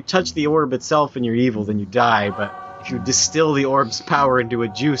like if you touch the orb itself and you're evil, then you die. But if you distill the orb's power into a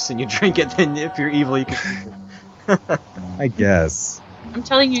juice and you drink it, then if you're evil, you can... I guess. I'm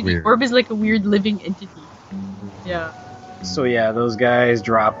telling you, Weird. the orb is like a weird living entity. Yeah. So yeah, those guys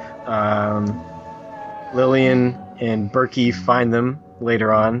drop. Lillian and Berkey find them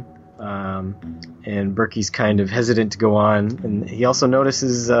later on. And Berkey's kind of hesitant to go on. And he also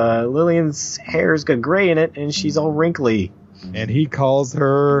notices Lillian's hair's got gray in it and she's all wrinkly. And he calls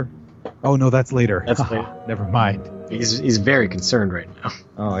her... Oh, no, that's later. That's later. Never mind. He's very concerned right now.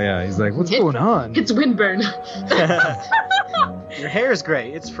 Oh, yeah. He's like, what's going on? it's windburn. Your hair's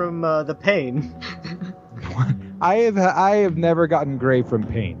gray. It's from the pain. I have never gotten gray from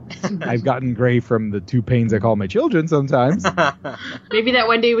pain. I've gotten gray from the two pains I call my children sometimes. Maybe that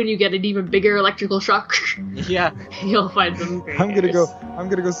one day when you get an even bigger electrical shock, Yeah. you'll find some gray I'm gonna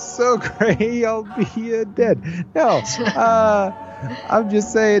hairs. go so gray I'll be dead. No, I'm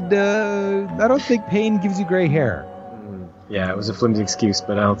just saying. I don't think pain gives you gray hair. Yeah, it was a flimsy excuse,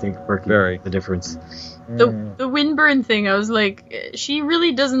 but I don't think Berkey Very. the difference. The windburn thing, I was like, she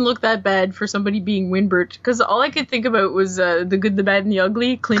really doesn't look that bad for somebody being windburnt. Because all I could think about was The Good, the Bad, and the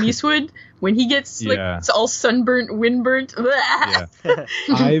Ugly, Clint Eastwood, when he gets it's all sunburnt, windburnt.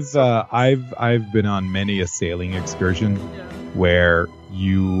 Yeah. I've been on many a sailing excursion where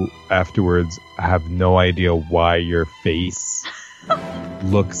you afterwards have no idea why your face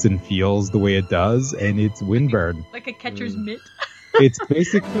looks and feels the way it does, and it's windburn. Like a catcher's mitt. It's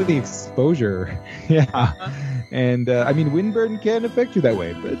basically the exposure. Yeah. And, windburn can affect you that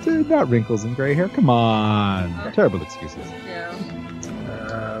way, but not wrinkles and gray hair. Come on. Terrible excuses. Yeah.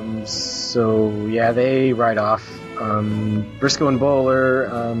 So, yeah, they ride off. Briscoe and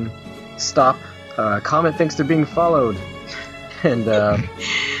Bowler stop. Comet thinks they're being followed. And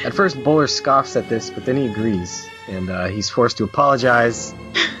At first, Bowler scoffs at this, but then he agrees, and he's forced to apologize.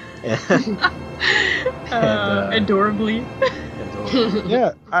 Adorably.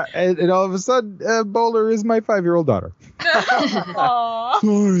 Yeah, and all of a sudden, Bowler is my 5-year-old daughter.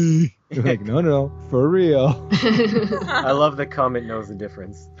 Sorry. Like, no, for real. I love that Comet knows the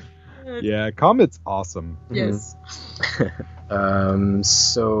difference. Yeah, Comet's awesome. Yes.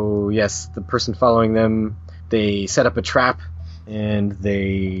 So, yes, the person following them, they set up a trap, and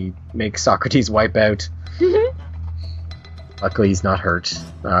they make Socrates wipe out. Luckily, he's not hurt.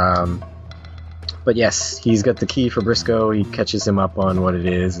 But yes, he's got the key for Briscoe. He catches him up on what it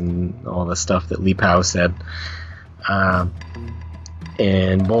is and all the stuff that Li Pao said.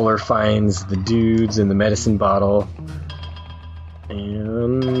 And Bowler finds the dudes in the medicine bottle.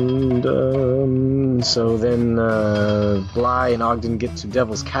 And so then Bly and Ogden get to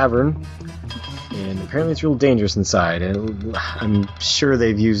Devil's Cavern. And apparently it's real dangerous inside. And I'm sure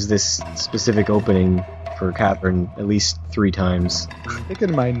they've used this specific opening for Cavern at least 3 times. I think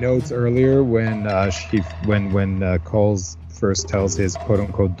in my notes earlier when Coles first tells his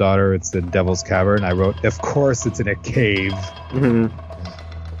quote-unquote daughter it's the Devil's Cavern, I wrote, of course it's in a cave. Mm-hmm.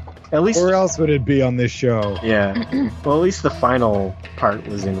 At least, where else would it be on this show? Yeah. Well, at least the final part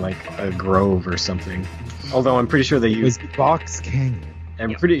was in like a grove or something. Although I'm pretty sure they used Box Canyon.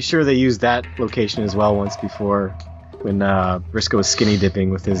 I'm pretty sure they used that location as well once before when Briscoe was skinny dipping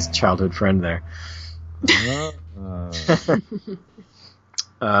with his childhood friend there.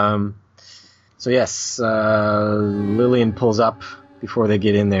 So yes, Lillian pulls up before they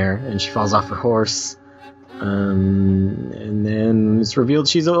get in there, and she falls off her horse. And then it's revealed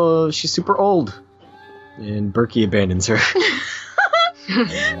she's super old, and Berkey abandons her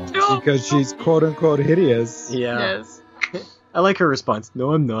because she's quote unquote hideous. Yeah. Yes. I like her response.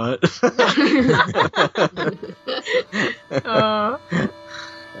 No, I'm not.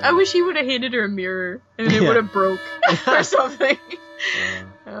 I wish he would have handed her a mirror and then it would have broke or something.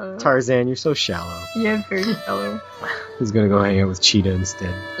 Tarzan, you're so shallow. Yeah, very shallow. He's gonna go hang out with Cheetah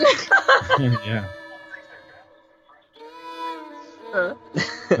instead. Yeah.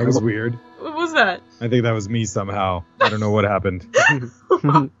 That was weird. What was that? I think that was me somehow. I don't know what happened.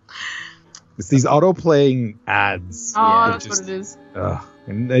 It's these auto-playing ads. Oh, that's what it is.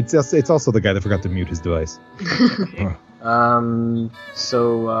 And it's also the guy that forgot to mute his device.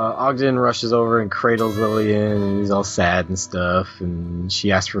 So Ogden rushes over and cradles Lillian, and he's all sad and stuff, and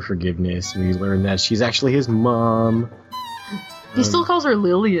she asks for forgiveness, and we learn that she's actually his mom. He still calls her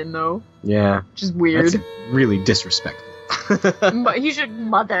Lillian, though. Yeah. Which is weird. That's really disrespectful. But he should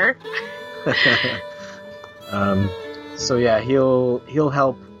mother. So yeah, he'll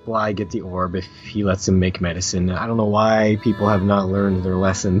help Bly get the orb if he lets him make medicine. I don't know why people have not learned their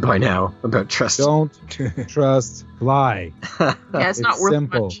lesson by now about trust. Don't trust Bly. Yeah, it's not worth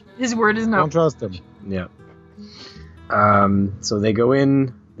simple. much. His word is not. Don't trust him. Yeah. So they go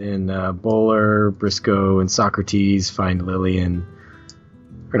in, and Bowler, Briscoe, and Socrates find Lillian.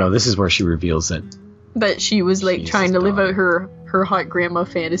 Or no, this is where she reveals that she was like she's trying to live daughter. out her hot grandma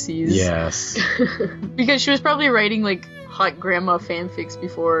fantasies. Yes. Because she was probably writing like hot grandma fanfics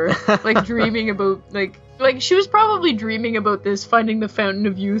before, like dreaming about like she was probably dreaming about this, finding the fountain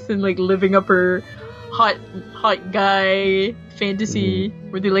of youth and like living up her hot guy fantasy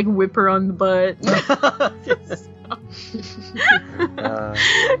where they like whip her on the butt.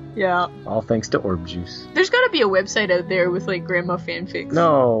 Yeah. All thanks to orb juice. There's gotta be a website out there with like grandma fanfics.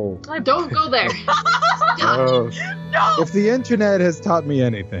 No. Don't go there. No. No. If the internet has taught me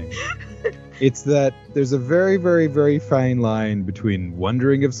anything, it's that there's a very, very, very fine line between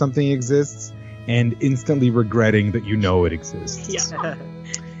wondering if something exists and instantly regretting that you know it exists. Yeah.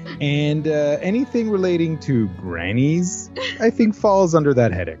 And anything relating to grannies, I think, falls under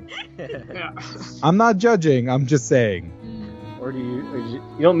that heading. Yeah. I'm not judging, I'm just saying. Or you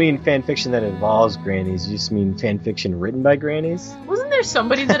don't mean fan fiction that involves grannies, you just mean fan fiction written by grannies? Wasn't there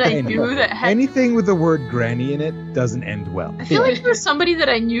somebody that I knew that had... Anything with the word granny in it doesn't end well. I feel like there was somebody that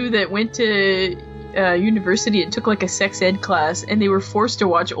I knew that went to university and took like a sex ed class, and they were forced to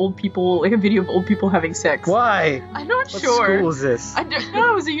watch old people, like a video of old people having sex. Why? I'm not What sure. school is this? I don't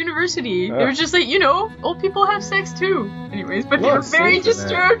know, it was a university. Oh. They were just like, old people have sex too. Anyways, but they Well, were very safe for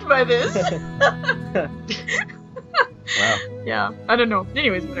disturbed by this. Wow. Yeah, I don't know.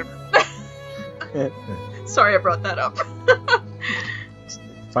 Anyways, whatever. Sorry I brought that up.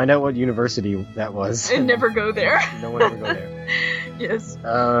 Find out what university that was. And never go there. No one ever go there. Yes.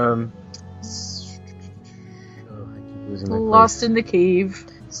 I keep losing my Lost place. in the cave.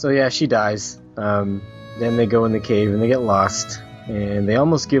 So yeah, she dies. Then they go in the cave and they get lost, and they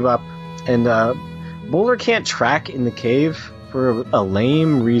almost give up. And Bowler can't track in the cave, for a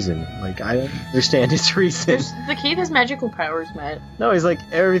lame reason. Like, I don't understand his reason. The cave has magical powers, Matt. No, he's like,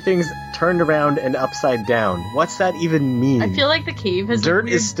 everything's turned around and upside down. What's that even mean? I feel like the cave has... Dirt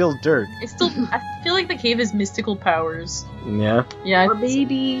is still dirt. I feel like the cave has mystical powers. Yeah? Yeah. Or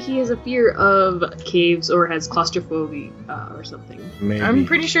maybe he has a fear of caves or has claustrophobia or something. Maybe. I'm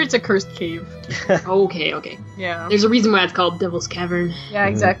pretty sure it's a cursed cave. Okay. Yeah. There's a reason why it's called Devil's Cavern. Yeah,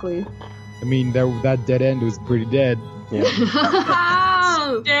 exactly. I mean, that dead end was pretty dead. Yeah.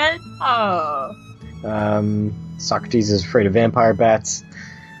 Dead? Oh. Socrates is afraid of vampire bats.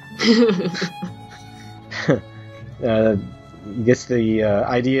 He gets the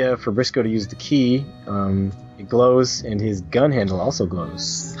idea for Briscoe to use the key. It glows, and his gun handle also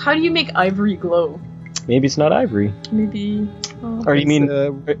glows. How do you make ivory glow? Maybe it's not ivory. Maybe... Or do you mean...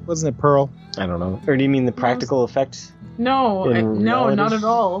 wasn't it pearl? I don't know. Or do you mean the practical effect? No, not at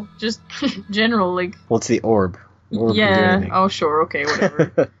all. Just general, like... Well, it's the orb. Orb can do anything. Oh, sure, okay,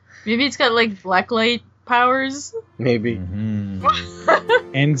 whatever. Maybe it's got, like, blacklight powers? Maybe.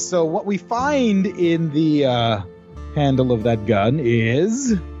 Mm-hmm. And so what we find in the handle of that gun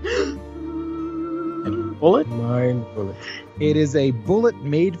is... Bullet? Mind bullet. It is a bullet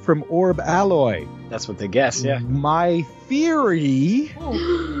made from orb alloy. That's what they guess, yeah. My theory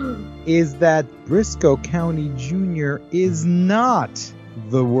is that Briscoe County Jr. is not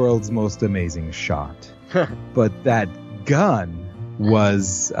the world's most amazing shot, but that gun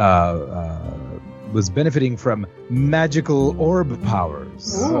was benefiting from magical orb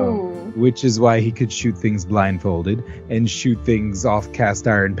powers. Ooh. Which is why he could shoot things blindfolded and shoot things off cast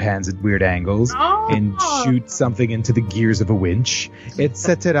iron pans at weird angles and shoot something into the gears of a winch,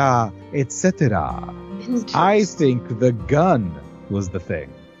 etc., etc. I think the gun was the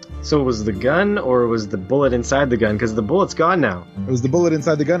thing. So it was the gun, or was the bullet inside the gun? Because the bullet's gone now. It was the bullet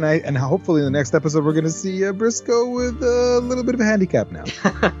inside the gun, and hopefully in the next episode we're going to see Briscoe with a little bit of a handicap now.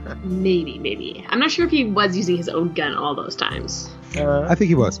 Maybe. I'm not sure if he was using his own gun all those times. I think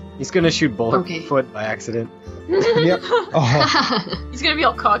he was. He's going to shoot Bulletfoot by accident. Yep. Oh. He's going to be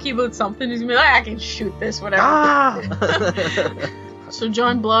all cocky about something. He's going to be like, I can shoot this, whatever. Ah! So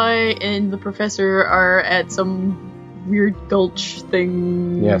John Bly and the professor are at some weird gulch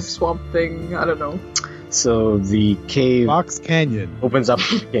thing, swamp thing, I don't know. So the cave Fox Canyon opens up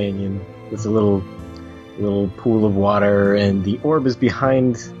the canyon with a little pool of water, and the orb is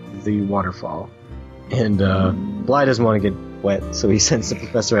behind the waterfall. And Bly doesn't want to get wet, so he sends the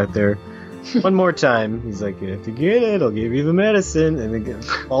professor out there one more time. He's like, if you get it, I'll give you the medicine, and then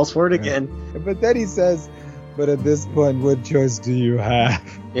falls for it again. But then he says, but at this point, what choice do you have?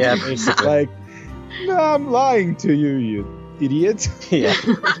 Yeah, basically. Like, no, I'm lying to you, you idiot. Yeah.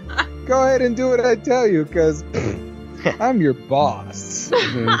 Go ahead and do what I tell you, because I'm your boss.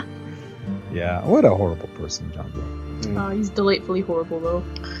 Yeah, what a horrible person, John Bly. He's delightfully horrible, though.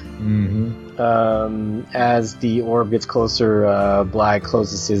 Mm-hmm. As the orb gets closer, Bly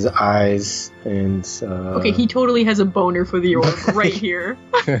closes his eyes and... Okay, he totally has a boner for the orb right here.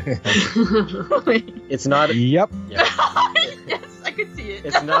 It's not... Yep. Yes, I could see it.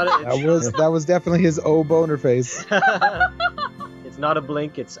 It's not... That was definitely his boner face. It's not a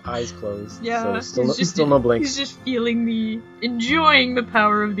blink, it's eyes closed. Yeah, so still no blink. He's just enjoying the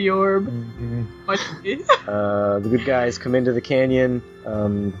power of the orb. Mm-hmm. The good guys come into the canyon.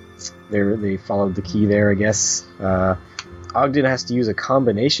 They followed the key there, I guess. Ogden has to use a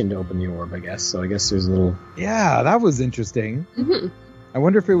combination to open the orb, I guess. So I guess there's a little... Yeah, that was interesting. Mm-hmm. I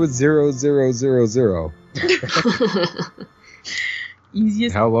wonder if it was 0000.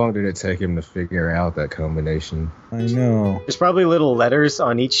 Easiest. How long did it take him to figure out that combination? I know. There's probably little letters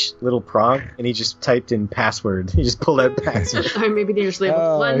on each little prong, and he just typed in password. He just pulled out password. Or maybe they just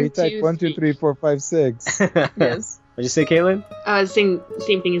labeled 1, he typed 1, 2, 3, 4, 5, 6. Yes. What'd you say, Caitlin? Same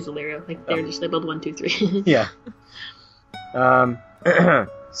thing as Illyrio. Like, they're just labeled 1, 2, 3. Yeah.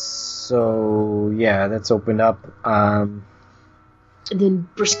 So, yeah, that's opened up. And then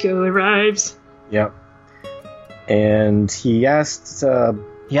Briscoe arrives. Yep. And he asked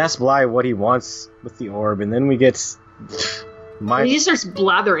Bly what he wants with the orb, and then we get... He just starts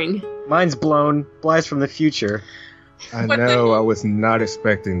blathering. Mind's blown. Bly's from the future. I know, I was not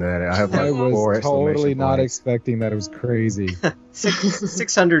expecting that. I have like 4 exclamation totally not points. expecting that. It was crazy.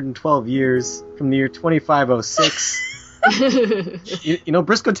 612 years from the year 2506. You know,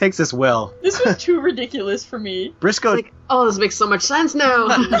 Briscoe takes this well. This was too ridiculous for me. Briscoe... Like, oh, this makes so much sense now.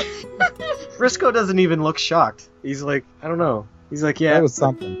 Briscoe doesn't even look shocked. He's like, I don't know. He's like, yeah. That was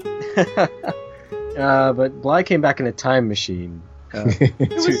something. But Bly came back in a time machine.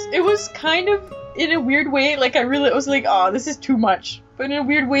 It was kind of, in a weird way, like I was like, oh, this is too much. But in a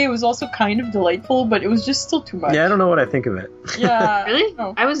weird way, it was also kind of delightful, but it was just still too much. Yeah, I don't know what I think of it. Yeah. Really?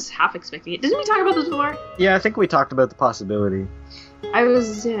 I was half expecting it. Didn't we talk about this before? Yeah, I think we talked about the possibility. I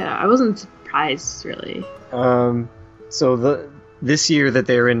wasn't surprised, really. So this year that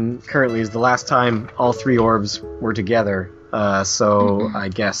they're in currently is the last time all 3 orbs were together. So I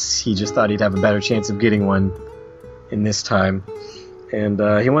guess he just thought he'd have a better chance of getting one in this time. And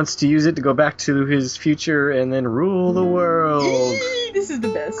he wants to use it to go back to his future and then rule the world. This is the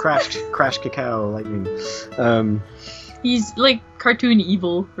best. Crash Cacao Lightning. He's like cartoon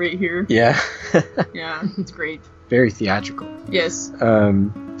evil right here. Yeah. Yeah, it's great. Very theatrical. Yes.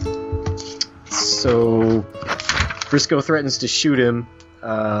 So Briscoe threatens to shoot him,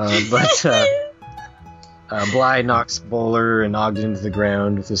 but Bly knocks Bowler and Ogden into the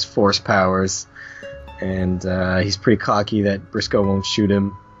ground with his force powers. And he's pretty cocky that Briscoe won't shoot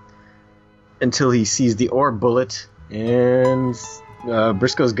him until he sees the orb bullet, and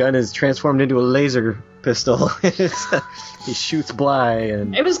Briscoe's gun is transformed into a laser pistol. He shoots Bly,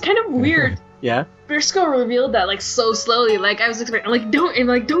 and it was kind of weird. Yeah. Briscoe revealed that like so slowly. Like I was expecting,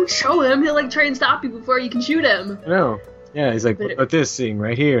 don't show him. He'll like try and stop you before you can shoot him. No. Yeah, he's like, what about this thing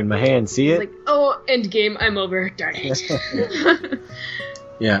right here in my hand? See it? Like, oh, end game. I'm over. Darn it.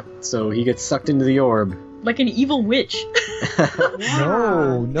 Yeah, so he gets sucked into the orb. Like an evil witch.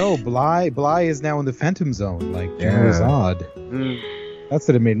 No, Bly is now in the Phantom Zone, like General Zod. That's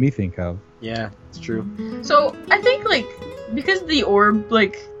what it made me think of. Yeah, it's true. So, I think, like, because the orb,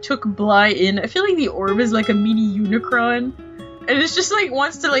 like, took Bly in, I feel like the orb is like a mini Unicron. And it's just, like,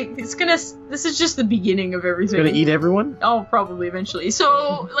 wants to, like, this is just the beginning of everything. It's gonna eat everyone? Oh, probably, eventually.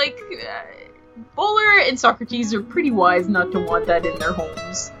 So, like... Bowler and Socrates are pretty wise not to want that in their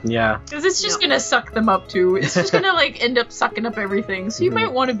homes. Yeah. Because it's just gonna suck them up too. It's just gonna like end up sucking up everything. So you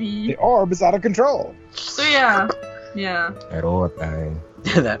might want to be... The orb is out of control. So yeah. That orb thing.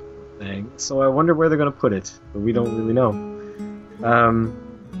 That thing. So I wonder where they're gonna put it, but we don't really know.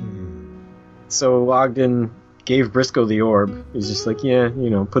 So Ogden gave Briscoe the orb. He's just like, yeah,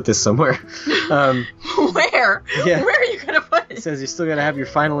 put this somewhere. Where? Yeah. Where are you gonna put it? It says you still gotta have your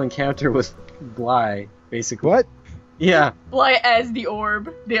final encounter with Bly, basically. What? Yeah. Bly as the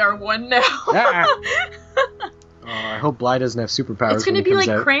orb. They are one now. I hope Bly doesn't have superpowers. It's gonna be like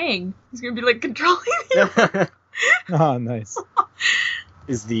out. Krang. He's gonna be like controlling the Oh, nice.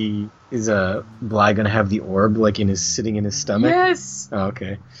 Is Bly gonna have the orb like sitting in his stomach? Yes. Oh,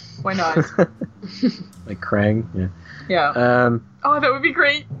 okay. Why not? Like Krang, yeah. Yeah. Oh, that would be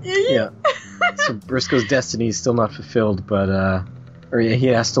great. Yeah. So Briscoe's destiny is still not fulfilled, but he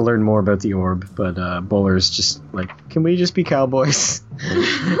has to learn more about the orb. But Bowler's just like, can we just be cowboys?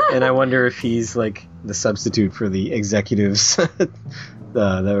 And I wonder if he's like the substitute for the executives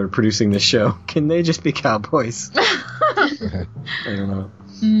that are producing the show. Can they just be cowboys? I don't know.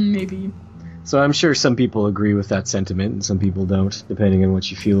 Maybe. So I'm sure some people agree with that sentiment, and some people don't, depending on what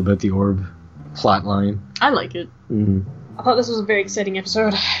you feel about the orb plotline. I like it. Mm-hmm. I thought this was a very exciting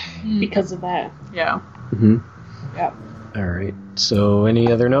episode because of that. Yeah. Mm-hmm. Yeah. All right. So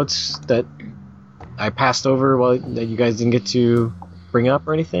any other notes that I passed over that you guys didn't get to bring up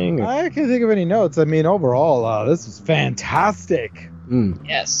or anything? Or? I can't think of any notes. I mean, overall, this was fantastic.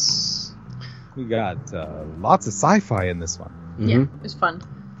 Yes. We got lots of sci-fi in this one. Mm-hmm. Yeah, it was fun.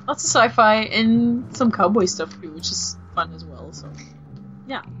 Lots of sci-fi and some cowboy stuff too, which is fun as well. So,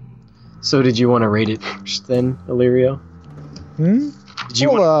 yeah. So did you want to rate it first then, Illyrio? Did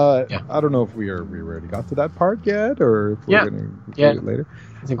you I don't know if we already got to that part yet, or if we're going to do it later.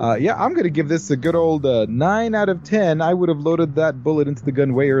 I'm going to give this a good old 9 out of 10. I would have loaded that bullet into the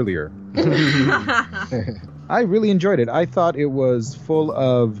gun way earlier. I really enjoyed it. I thought it was full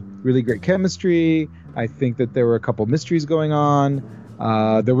of really great chemistry. I think that there were a couple mysteries going on.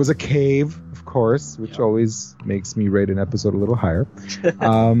 There was a cave, of course, which always makes me rate an episode a little higher.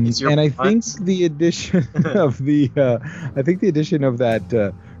 And I think the addition of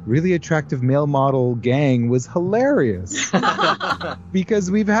that really attractive male model gang was hilarious.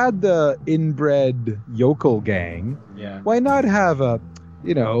 Because we've had the inbred yokel gang. Yeah. Why not have a,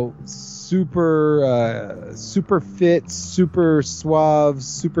 super fit, super suave,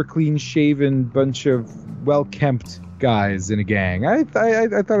 super clean shaven bunch of well-kempt guys in a gang? I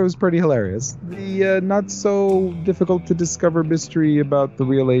thought it was pretty hilarious. The not so difficult to discover mystery about the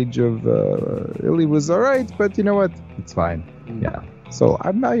real age of Illy was alright, but you know what? It's fine. Yeah. So I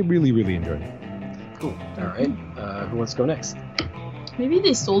really, really enjoyed it. Cool. Alright. Who wants to go next? Maybe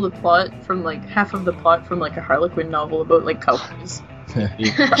they stole the plot from like half of the plot from like a Harlequin novel about like cowboys. Just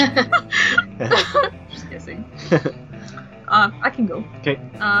guessing. I can go. Okay.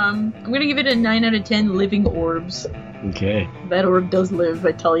 I'm gonna give it a 9 out of 10 living orbs. Okay. That orb does live,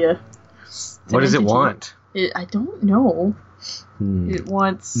 I tell you. What does it want? I don't know. It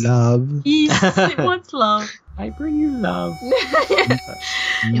wants love. Peace. It wants love. I bring you love. It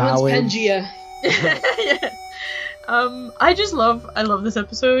wants Pangea. Yeah. I love this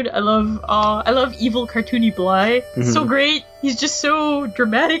episode. I love evil cartoony Bly. So great. He's just so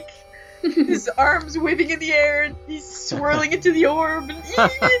dramatic. His arms waving in the air and he's swirling into the orb and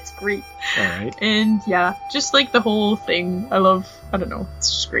it's great. Alright. And yeah, just like the whole thing. I don't know,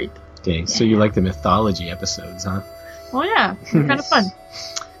 it's just great. Okay, so you like the mythology episodes, huh? Well, yeah, they're kind of fun.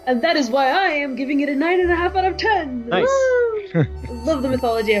 And that is why I am giving it a 9.5 out of 10. Nice. I love the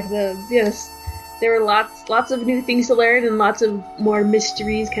mythology episodes, yes. There were lots of new things to learn and lots of more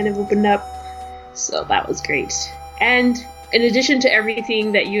mysteries kind of opened up. So that was great. And in addition to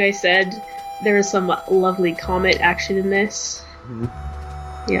everything that you guys said, there was some lovely comet action in this.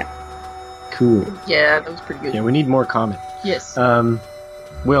 Yeah. Cool. Yeah, that was pretty good. Yeah, we need more Comet. Yes.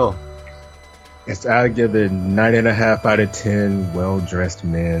 Will. Yes, I'd give it 9.5 out of 10 well-dressed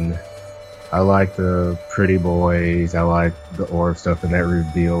men. I like the pretty boys. I like the orb stuff and that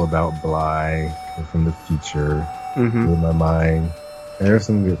reveal about Bly from the future. Blew my mind. And there's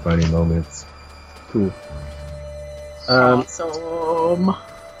some good funny moments. Cool. Awesome.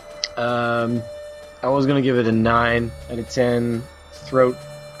 I was gonna give it a 9 out of 10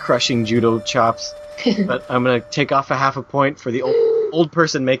 throat-crushing judo chops, but I'm gonna take off a half a point for the old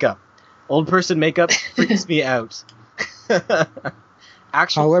person makeup. Old person makeup freaks me out.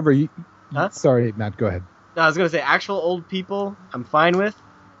 However, Huh? Sorry, Matt, go ahead. No, I was gonna say actual old people I'm fine with.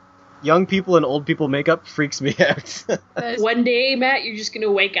 Young people and old people makeup freaks me out. One day, Matt, you're just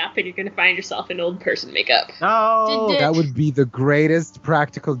gonna wake up and you're gonna find yourself in old person makeup. No! That would be the greatest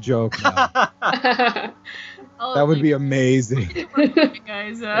practical joke. That would be amazing.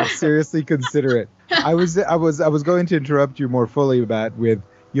 Guys, Seriously, consider it. I was going to interrupt you more fully, Matt, with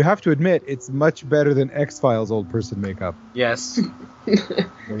you have to admit it's much better than X-Files old person makeup. Yes.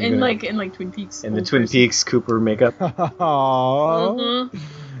 in like Twin Peaks. In the Twin Peaks Cooper makeup. Aww.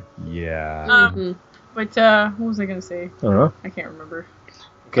 Yeah. But what was I gonna say? I don't know. I can't remember.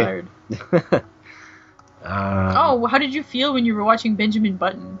 Okay. Tired. How did you feel when you were watching Benjamin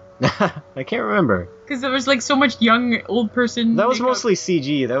Button? I can't remember. Because there was like so much young old person. That was makeup. mostly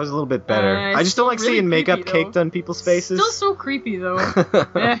CG. That was a little bit better. I just don't like really seeing makeup creepy, caked on people's faces. Still so creepy though.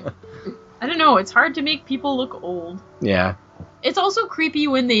 I don't know. It's hard to make people look old. Yeah. It's also creepy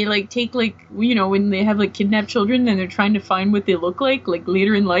when they like take when they have like kidnapped children and they're trying to find what they look like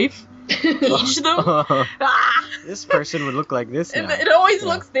later in life. Age them. This person would look like this now. And it always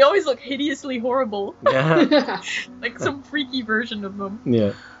they always look hideously horrible. Yeah. Like some freaky version of them.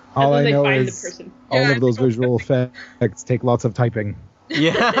 Yeah. All I know is all of those visual effects take lots of typing.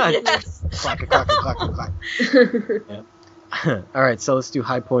 Yeah. Yes. Clack, clack, clack, clack, clack. Yeah. All right, so let's do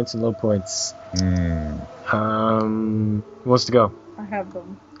high points and low points. Who wants to go? I have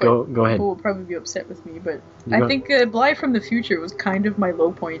them. Go ahead. People will probably be upset with me, but I think Bly from the Future was kind of my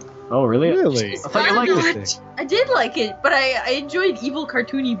low point. Oh, really? Really? I thought you liked it. I did like it, but I enjoyed evil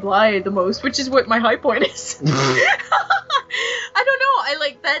cartoony Bly the most, which is what my high point is. I don't know. I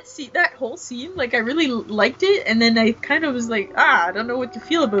like that whole scene. Like I really liked it, and then I kind of was like, I don't know what to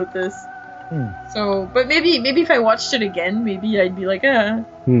feel about this. So, but maybe if I watched it again, maybe I'd be like,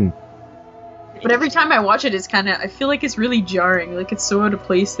 But every time I watch it, it's kind of, I feel like it's really jarring. Like it's so out of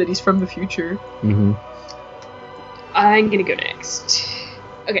place that he's from the future. I'm gonna go next.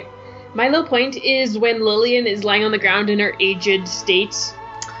 Okay. My low point is when Lillian is lying on the ground in her aged state.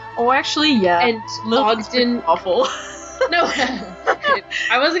 Oh, actually, yeah. And Ogden... awful. No.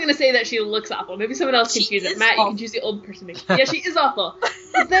 I wasn't gonna say that she looks awful. Maybe someone else can choose it. Matt, you can choose the old person. Yeah, she is awful.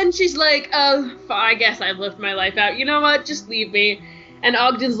 But then she's like, I guess I've lived my life out. You know what? Just leave me. And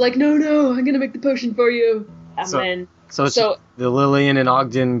Ogden's like, no, I'm gonna make the potion for you. And So it's the Lillian and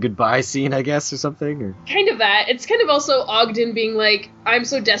Ogden goodbye scene, I guess, or something? Or? Kind of that. It's kind of also Ogden being like, I'm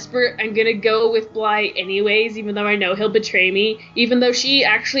so desperate, I'm gonna go with Bly anyways, even though I know he'll betray me. Even though she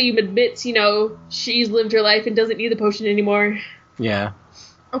actually admits, she's lived her life and doesn't need the potion anymore. Yeah.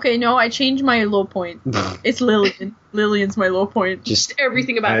 Okay, no, I changed my low point. It's Lillian. Lillian's my low point. Just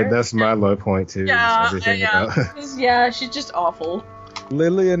everything about her. That's my low point, too. Yeah, she's just awful.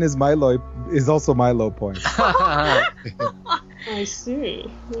 Lillian is also my low point. I see.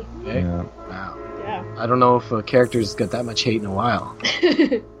 Okay. Yeah. Wow. Yeah. I don't know if a character's got that much hate in a while.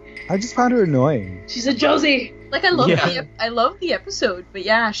 I just found her annoying. She's a Josie. Like I love the episode, but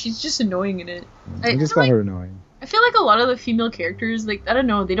yeah, she's just annoying in it. I just found her annoying. I feel like a lot of the female characters, like I don't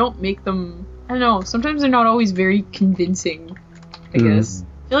know, they don't make them. don't know. Sometimes they're not always very convincing, I guess.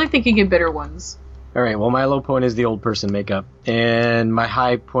 I feel like they could get better ones. Alright, well, my low point is the old person makeup. And my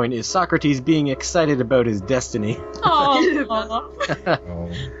high point is Socrates being excited about his destiny. Oh,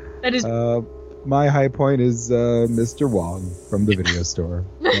 that is... my high point is Mr. Wong from the video store.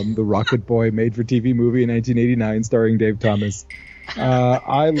 From the Rocket Boy made-for-TV movie in 1989 starring Dave Thomas.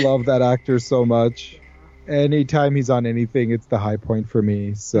 I love that actor so much. Anytime he's on anything, it's the high point for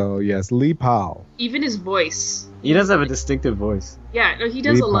me. So, yes, Lee Powell. Even his voice. He does have a distinctive voice. Yeah, no, he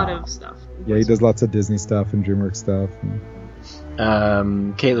does a lot of stuff. Yeah, he does lots of Disney stuff and DreamWorks stuff.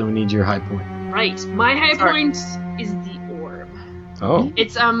 Caitlin, we need your high point. Right. My high point is the orb. Oh.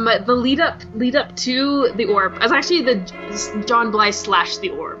 It's the lead up to the orb. It's actually the John Bly /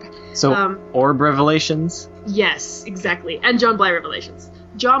 the orb. So, orb revelations? Yes, exactly. And John Bly revelations.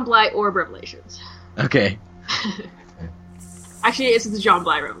 John Bly orb revelations. Okay. Actually, it's the John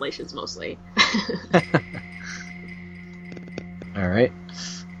Bly revelations mostly. Alright.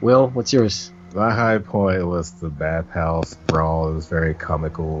 Will, what's yours? My high point was the bathhouse brawl. It was very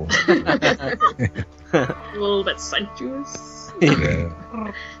comical. A little bit sensuous. Yeah.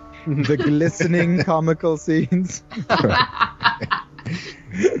 The glistening comical scenes.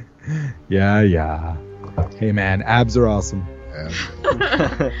 Yeah. Hey man, abs are awesome.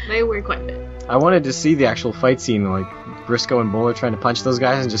 They were quite a bit. I wanted to see the actual fight scene, like Briscoe and Bowler trying to punch those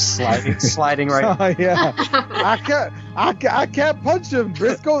guys and just sliding right. Oh, yeah. I can't punch him,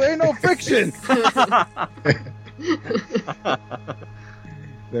 Briscoe. There ain't no friction.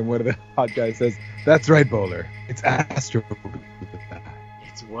 Then one of the hot guys says, "That's right, Bowler. It's Astro."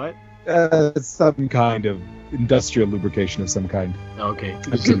 It's what? It's some kind of industrial lubrication of some kind. Okay.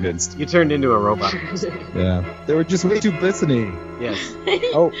 I'm convinced. You turned into a robot. Yeah. They were just way too glistening. Yes.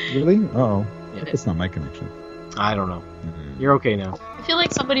 Oh, really? Uh-oh. Yeah. That's not my connection. I don't know. You're okay now. I feel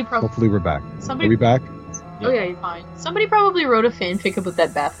like somebody probably... Hopefully we're back. Are we back? Oh yeah, you're fine. Somebody probably wrote a fanfic about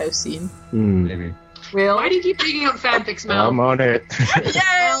that bathhouse scene. Maybe. Will? Why do you keep digging up fanfics, Mel? I'm on it.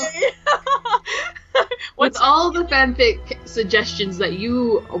 Yay! With all the fanfic suggestions that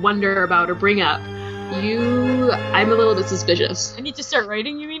you wonder about or bring up, I'm a little bit suspicious. I need to start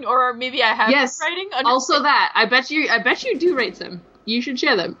writing, you mean? Or maybe I have been writing? Also that. I bet you do write some. You should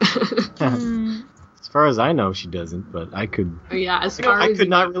share them. As far as I know, she doesn't, but I could... Oh, yeah, I could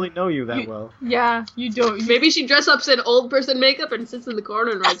not really know you that well. Yeah, you don't. Maybe she dresses up in old person makeup and sits in the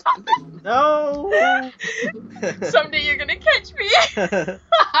corner and writes fanfic. No! Someday you're gonna catch me!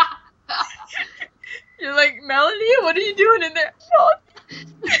 You're like, Melanie, what are you doing in there?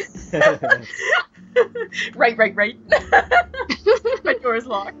 Right. My door's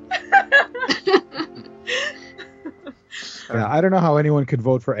locked. Yeah, I don't know how anyone could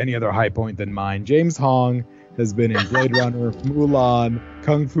vote for any other high point than mine. James Hong has been in Blade Runner, Mulan,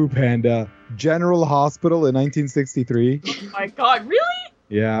 Kung Fu Panda, General Hospital in 1963. Oh my god, really?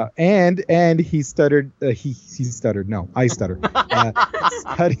 Yeah, and he stuttered. He stuttered. No, I stuttered.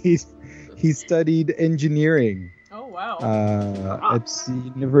 He studied engineering. Oh wow. At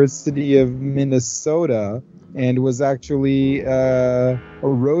the University of Minnesota, and was actually a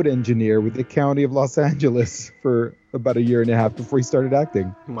road engineer with the County of Los Angeles for about a year and a half before he started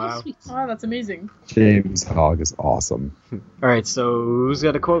acting. Wow. Oh, that's amazing. James Hogg is awesome. Alright, so who's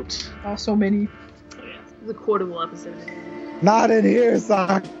got a quote? Oh, so many. Oh, yeah. This is a quotable episode. Not in here,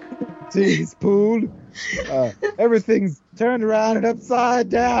 Socrates, pool. Everything's turned around and upside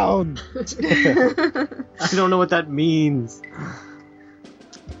down. I don't know what that means.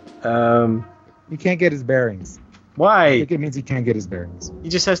 He can't get his bearings. Why? I think it means he can't get his bearings. He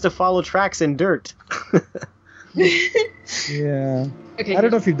just has to follow tracks in dirt. Yeah. Okay. I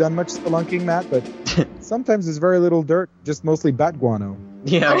don't know if you've done much spelunking, Matt, but sometimes there's very little dirt, just mostly bat guano.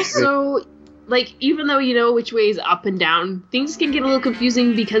 Yeah. Also, like, even though you know which way is up and down, things can get a little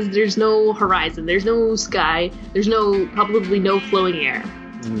confusing because there's no horizon, there's no sky, there's probably no flowing air.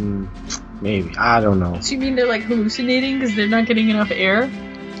 Maybe. I don't know. So you mean they're like hallucinating because they're not getting enough air?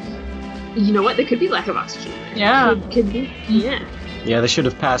 You know what? There could be lack of oxygen. Yeah. Could be. Yeah. Yeah, they should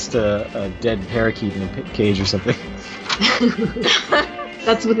have passed a dead parakeet in a cage or something.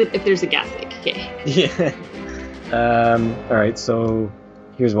 That's with it if there's a gas leak. Okay. Yeah. Alright, so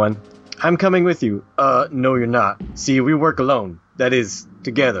here's one. I'm coming with you. No, you're not. See, we work alone. That is,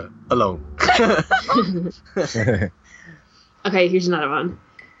 together. Alone. Okay, here's another one.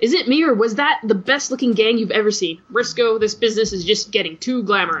 Is it me, or was that the best looking gang you've ever seen? Briscoe, this business is just getting too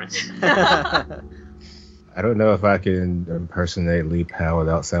glamorous. I don't know if I can impersonate Lee Powell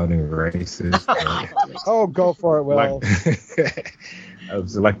without sounding racist. Oh, go for it, Will. It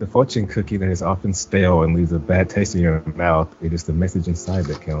was like the fortune cookie that is often stale and leaves a bad taste in your mouth. It is the message inside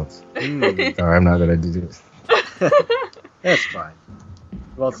that counts. Sorry, I'm not gonna do this. That's fine.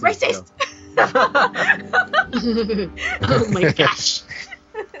 Well, racist. Oh my gosh.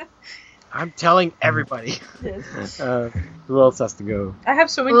 I'm telling everybody. Yes. Who else has to go? I have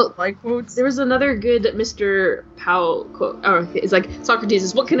so many like quotes. There was another good Mr. Powell quote. Oh, it's like Socrates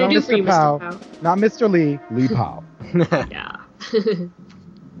is, "What can I do for you, Mr. Powell?" Not Mr. Lee. Lee Powell. Yeah.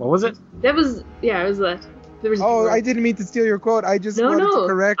 What was it? It was that. There was. I didn't mean to steal your quote. I just wanted to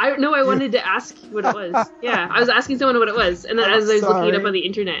correct. I wanted to ask what it was. Yeah, I was asking someone what it was, and then as I was looking it up on the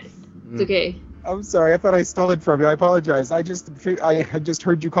internet, it's okay. I'm sorry. I thought I stole it from you. I apologize. I just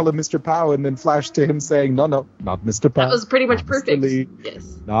heard you call him Mr. Powell and then flashed to him saying, no, not Mr. Powell. That was pretty much perfect. Mr. Lee.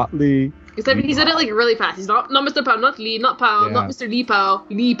 Yes. Not Lee. Except he said it like really fast. He's not Mr. Powell, not Lee, not Powell, not Mr. Lee Powell,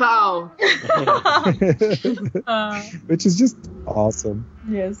 Lee Powell. Which is just awesome.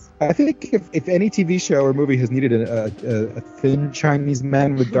 Yes. I think if any TV show or movie has needed a thin Chinese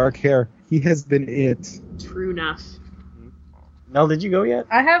man with dark hair, he has been it. True enough. Mel, did you go yet?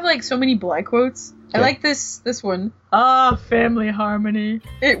 I have like so many Bly quotes. Okay. I like this one. Ah, family harmony.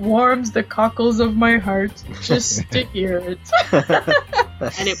 It warms the cockles of my heart just to hear it.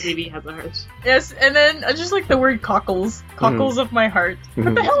 And it maybe has a heart. Yes, and then I just like the word cockles. Cockles of my heart.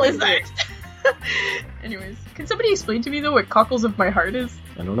 What the hell is that? Anyways, can somebody explain to me though what cockles of my heart is?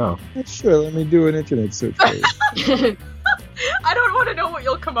 I don't know. Sure, let me do an internet search for you. I don't want to know what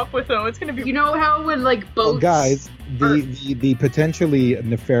you'll come up with though. It's gonna be. You know how when like boats. Oh, guys, the potentially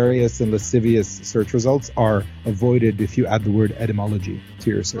nefarious and lascivious search results are avoided if you add the word etymology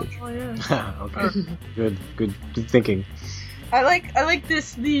to your search. Oh yeah. Okay. Good thinking. I like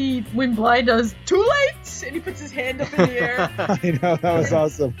this. When Bly does too late, and he puts his hand up in the air. I know, that was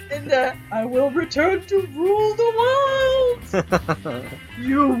awesome. And I will return to rule the world.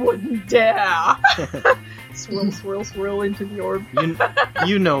 You wouldn't dare. Swirl into the orb.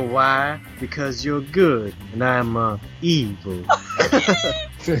 You know why? Because you're good and I'm evil. Yeah,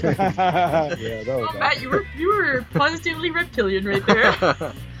 that was awesome. Matt, you were positively reptilian right there.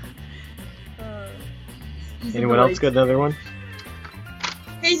 Anyone else got another one?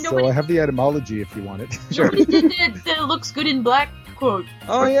 Hey, so I have the etymology if you want it. Sure. Nobody did the looks good in black quote.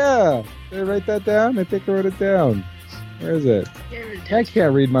 Oh yeah, did I write that down? I think I wrote it down. Where is it? I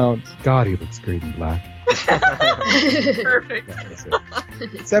can't read my own. God, he looks great in black. Perfect.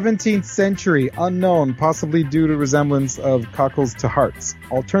 17th century, unknown, possibly due to resemblance of cockles to hearts.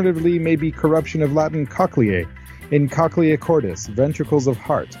 Alternatively, may be corruption of Latin cochleae, in cochlea cordis, ventricles of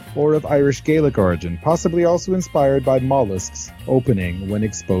heart, or of Irish Gaelic origin, possibly also inspired by mollusks opening when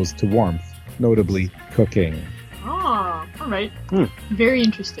exposed to warmth, notably cooking. Ah, all right. Very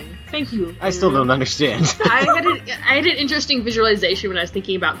interesting. Thank you. I still don't understand. I had an interesting visualization when I was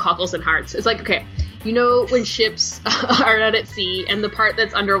thinking about cockles and hearts. It's like, okay, you know when ships are out at sea and the part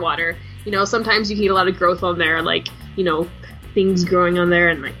that's underwater, you know, sometimes you can get a lot of growth on there, like, you know, things growing on there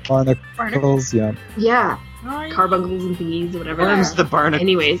and like... Barnacles, yeah. Yeah. Carbuncles and thingies, whatever. Worms the barnacle.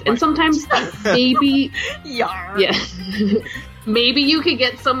 Anyways, and sometimes maybe... Yarr. Yeah. Maybe you could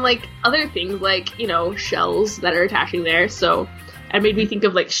get some, like, other things, like, you know, shells that are attaching there, so... It made me think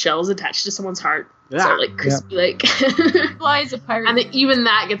of, like, shells attached to someone's heart. Yeah. So, like, crispy, like... Bly's a pirate. And even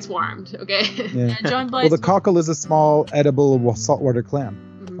that gets warmed, okay? Yeah. John Bly's... Well, the cockle is a small, edible saltwater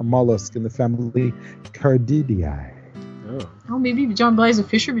clam. A mollusk in the family Cardidae. Oh, maybe John Bly's a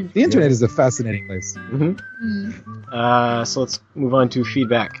fisherman. The internet is a fascinating place. So let's move on to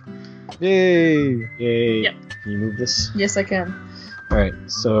feedback. Yay! Yep. Can you move this? Yes, I can. Alright,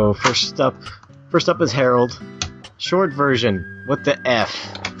 so first up is Harold. Short version, what the F?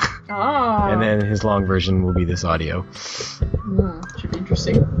 Ah. And then his long version will be this audio. Should be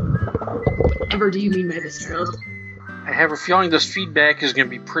interesting. Whatever do you mean by this, Harold? I have a feeling this feedback is going to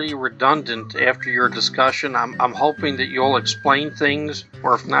be pretty redundant after your discussion. I'm hoping that you'll explain things,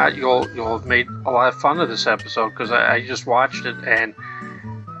 or if not, you'll have made a lot of fun of this episode, because I just watched it, and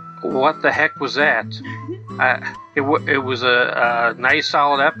what the heck was that? It was a nice,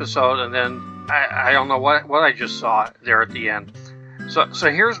 solid episode, and then I don't know what I just saw there at the end. So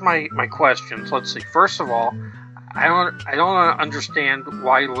here's my questions. Let's see. First of all, I don't understand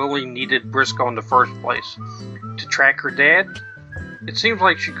why Lily needed Briscoe in the first place. To track her dad? It seems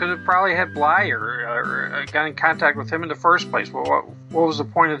like she could have probably had Bly or got in contact with him in the first place. Well, what was the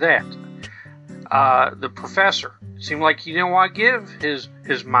point of that? The professor. It seemed like he didn't want to give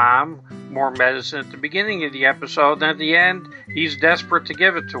his mom more medicine at the beginning of the episode, and at the end, he's desperate to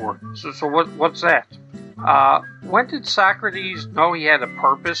give it to her. So what's that? When did Socrates know he had a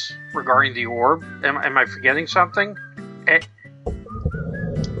purpose regarding the orb? Am I forgetting something?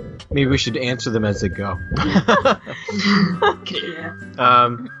 Maybe we should answer them as they go. Okay, yeah.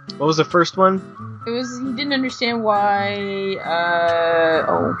 What was the first one? It was he didn't understand why.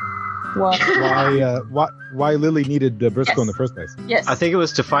 Why Lily needed Briscoe Yes. in the first place. Yes. I think it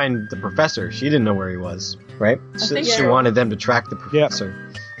was to find the professor. She didn't know where he was, right? think She so. wanted them to track the professor.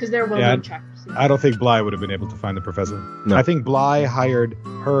 Because they're well-known trackers. I don't think Bly would have been able to find the professor. No. I think Bly hired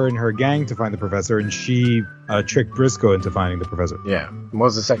her and her gang to find the professor, and she tricked Briscoe into finding the professor. Yeah. What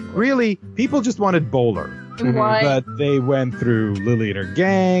was the second one? Really, people just wanted Bowler. And why? But they went through Lily and her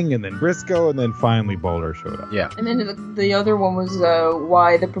gang, and then Briscoe, and then finally Bowler showed up. Yeah. And then the other one was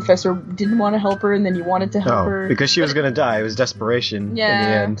why the professor didn't want to help her, and then he wanted to help her. Because she was going to die. It was desperation Yeah. in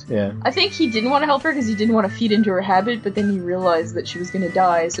the end. Yeah. I think he didn't want to help her because he didn't want to feed into her habit, but then he realized that she was going to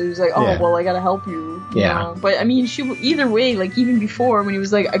die, so he was like, Yeah. well, I gotta help you. you Yeah. know? But I mean, either way, like even before when he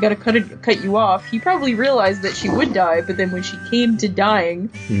was like, I gotta cut you off, he probably realized that she would die, but then when she came to dying,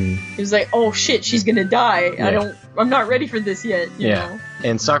 he was like, oh shit, she's gonna die. Yeah. I'm not ready for this yet. You know?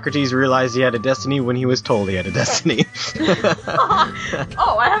 And Socrates realized he had a destiny when he was told he had a destiny.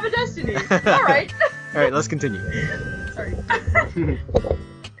 Oh, I have a destiny. All right. All right, let's continue. Sorry.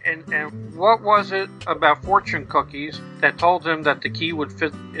 And what was it about fortune cookies that told him that the key would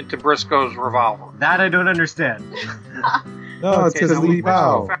fit into Briscoe's revolver? That I don't understand. No, it's because Lee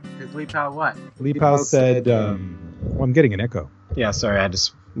Powell. Because Lee Powell what? Lee Powell said, I'm getting an echo. Yeah, sorry, I had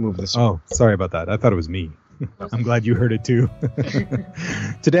to move this. Oh, sorry about that. I thought it was me. I'm glad you heard it too.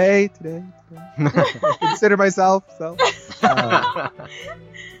 Today, I consider myself. It's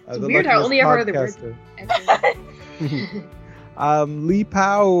weird how I only ever heard the word. Lee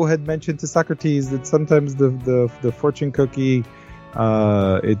Powell had mentioned to Socrates that sometimes the fortune cookie,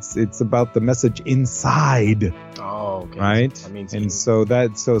 it's about the message inside. Oh, okay. Right? That means And so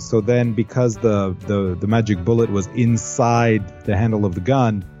then because the magic bullet was inside the handle of the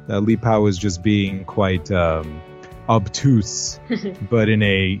gun, Lee Powell was just being quite obtuse, but in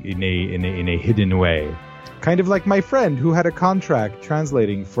a hidden way. Kind of like my friend who had a contract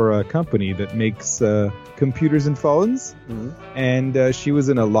translating for a company that makes computers and phones, and she was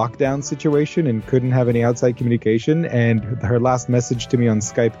in a lockdown situation and couldn't have any outside communication, and her last message to me on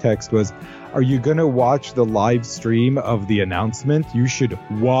Skype text was, "Are you going to watch the live stream of the announcement? You should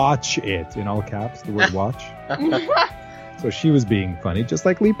watch it," in all caps, the word watch. So she was being funny, just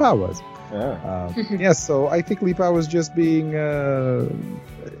like Li Pa was. So I think Li Pa was just being...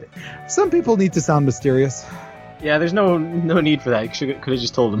 some people need to sound mysterious. Yeah, there's no need for that. Could have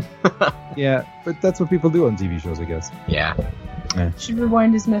just told him. Yeah, but that's what people do on TV shows, I guess. Yeah. Should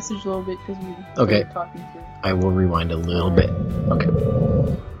rewind his message a little bit because we Okay. were talking through. I will rewind a little bit. Okay.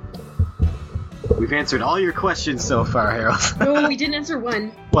 We've answered all your questions so far, Harold. No, we didn't answer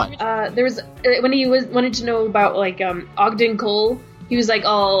one. What? There was when he wanted to know about Ogden Cole. He was like,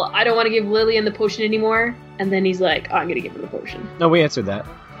 "Oh, I don't want to give Lillian the potion anymore," and then he's like, "Oh, I'm gonna give her the potion." No, we answered that.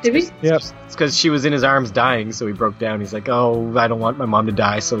 Did we? Yep. It's because she was in his arms dying, so he broke down. He's like, "Oh, I don't want my mom to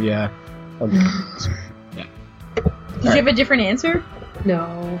die," so yeah. Did you have a different answer?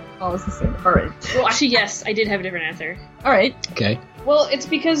 No. Oh, it's the same. All right. Well, actually, yes, I did have a different answer. All right. Okay. Well, it's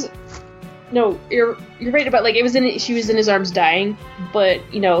because you're right about she was in his arms dying, but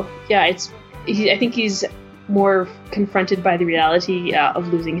I think he's more confronted by the reality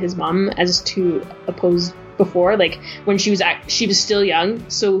of losing his mom as to opposed before, like when she was still young,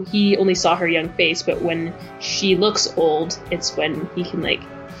 so he only saw her young face, but when she looks old, it's when he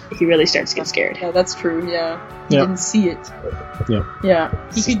really starts to get scared. Yeah, that's true. Yeah, he didn't see it. Yeah. Yeah,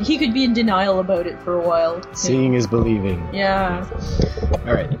 he could be in denial about it for a while. Seeing is believing. Yeah.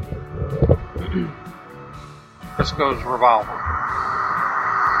 All right. Briscoe's revolver.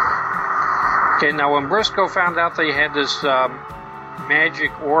 Okay, now when Briscoe found out they had this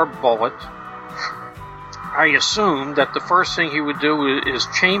magic orb bullet, I assumed that the first thing he would do is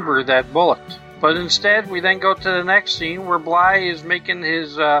chamber that bullet. But instead, we then go to the next scene where Bly is making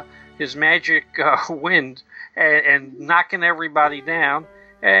his magic wind and knocking everybody down.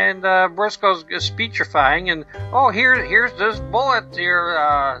 And Briscoe's speechifying, and here's this bullet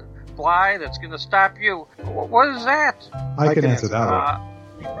here, Bly, that's going to stop you. What is that? I can answer that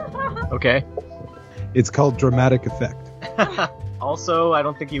one. Okay. It's called dramatic effect. Also, I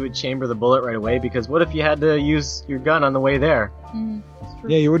don't think you would chamber the bullet right away, because what if you had to use your gun on the way there?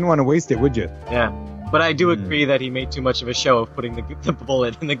 Yeah, you wouldn't want to waste it, would you? Yeah. But I do agree that he made too much of a show of putting the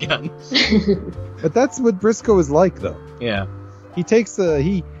bullet in the gun. But that's what Briscoe is like, though. Yeah. He takes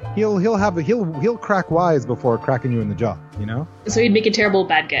he'll crack wise before cracking you in the jaw, you know? So he'd make a terrible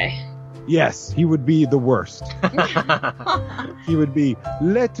bad guy. Yes, he would be the worst. He would be,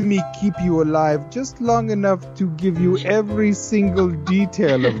 let me keep you alive just long enough to give you every single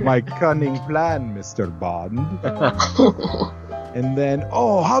detail of my cunning plan, Mr. Bond. And then,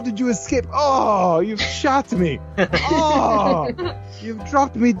 oh, how did you escape? Oh, you've shot me. Oh, you've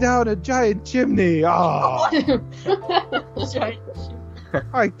dropped me down a giant chimney. Oh,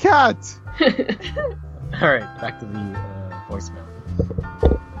 I can't. All right, back to the voicemail.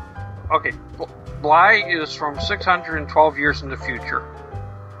 Okay, Bly is from 612 years in the future.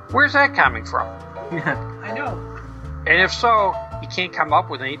 Where's that coming from? I know. And if so, he can't come up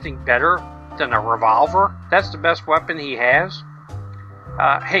with anything better than a revolver? That's the best weapon he has?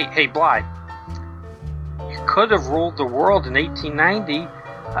 Hey, Bly. You could have ruled the world in 1890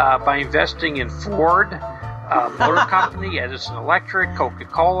 by investing in Ford, Motor Company, Edison Electric,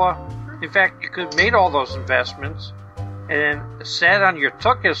 Coca-Cola. In fact, you could have made all those investments and sat on your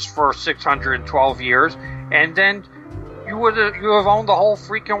tuchus for 612 years, and then you have owned the whole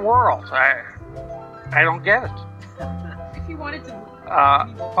freaking world. I don't get it. If you wanted to.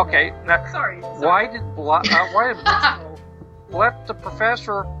 Okay. Now, Sorry. Why did Briscoe let the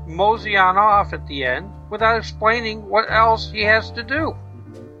professor mosey on off at the end without explaining what else he has to do?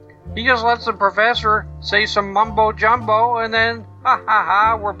 He just lets the professor say some mumbo jumbo, and then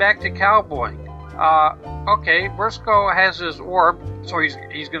we're back to cowboying. Okay, Briscoe has his orb, so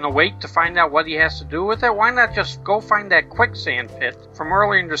he's going to wait to find out what he has to do with it. Why not just go find that quicksand pit from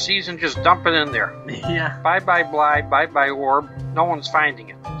earlier in the season, just dump it in there? Yeah. Bye-bye Bly, bye-bye orb. No one's finding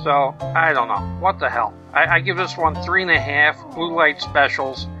it. So, I don't know. What the hell? I give this one 3.5 blue light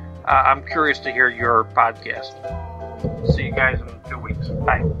specials. I'm curious to hear your podcast. See you guys in 2 weeks.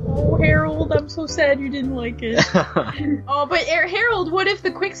 Bye. Oh, Harold, I'm so sad you didn't like it. Oh, but Harold, what if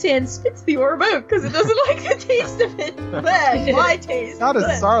the quicksand spits the orb out because it doesn't like the taste of it? Bleh, my taste. Not a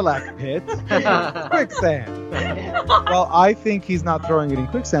Sarlacc pit. Quicksand. Well, I think he's not throwing it in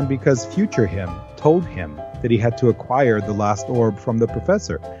quicksand because future him told him that he had to acquire the last orb from the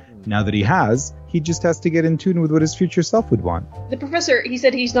professor. Now that he has, he just has to get in tune with what his future self would want. The professor, he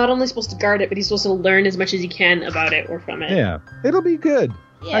said he's not only supposed to guard it, but he's supposed to learn as much as he can about it or from it. Yeah, it'll be good.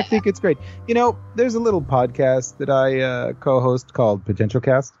 Yeah. I think it's great. You know, there's a little podcast that I co-host called Potential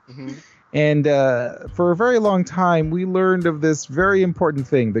Cast. Mm-hmm. And for a very long time, we learned of this very important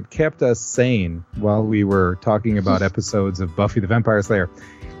thing that kept us sane while we were talking about episodes of Buffy the Vampire Slayer.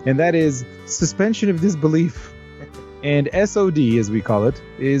 And that is suspension of disbelief. And SOD, as we call it,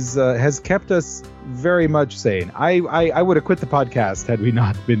 has kept us very much sane. I would have quit the podcast had we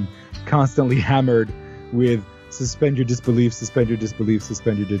not been constantly hammered with suspend your disbelief, suspend your disbelief,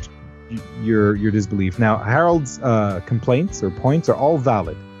 suspend your disbelief. Now, Harold's complaints or points are all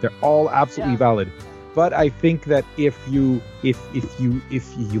valid. They're all absolutely valid. But I think that if you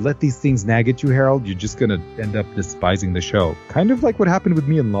let these things nag at you, Harold, you're just gonna end up despising the show. Kind of like what happened with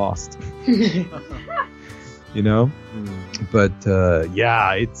me in Lost. You know? But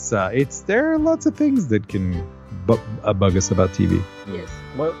yeah, it's there are lots of things that can bug us about TV. Yes.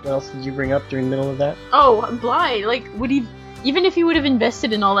 What else did you bring up during the middle of that? Oh, Bly, like, would he, even if he would have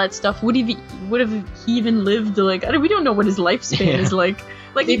invested in all that stuff, would he even lived, like, we don't know what his lifespan is like.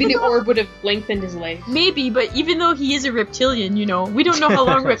 Like, maybe the orb would have lengthened his life. Maybe, but even though he is a reptilian, you know, we don't know how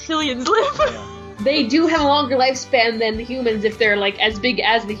long reptilians live. They do have a longer lifespan than the humans if they're, like, as big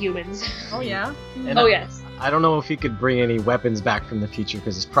as the humans. Oh, yeah? And yes. I don't know if he could bring any weapons back from the future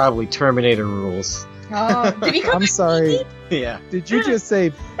because it's probably Terminator rules. Did he come I'm sorry. Yeah. Did you just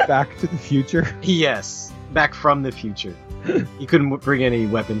say Back to the Future? Yes. Back from the future. He couldn't bring any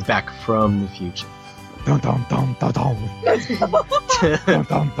weapons back from the future. Dun dun dun dun dun. Dun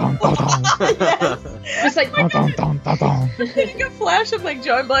dun dun dun dun. Just like Dun dun dun dun dun. Getting a flash of, like,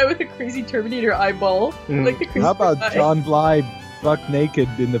 John Bly with a crazy Terminator eyeball. Like the crazy How about eye. John Bly buck naked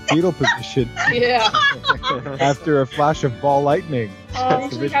in the fetal position yeah. after a flash of ball lightning?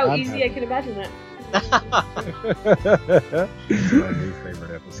 Actually, how easy I can imagine that. It's my new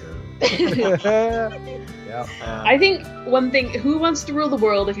favorite episode. Yeah. I think one thing, who wants to rule the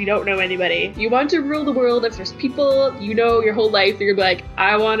world if you don't know anybody? You want to rule the world if there's people you know your whole life, you're gonna be like,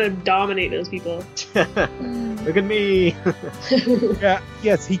 I want to dominate those people. Look at me. Yeah.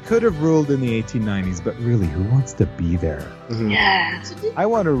 Yes, he could have ruled in the 1890s, but really, who wants to be there? Mhm. Yeah. I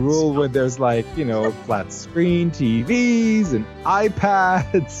want to rule when there's, like, you know, flat screen TVs and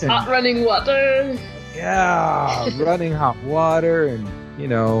iPads and Hot running water. yeah, running hot water and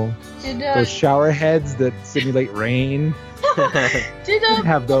those shower heads that simulate rain. Didn't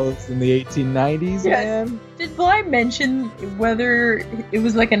have those in the 1890s, man. Did Bly mention whether it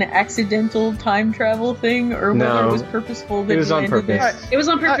was like an accidental time travel thing or whether it was purposeful? That it was on purpose. It was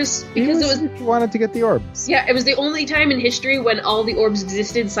on purpose because he wanted to get the orbs. Yeah, it was the only time in history when all the orbs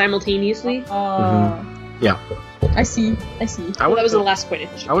existed simultaneously. Yeah. I see. That was the last point of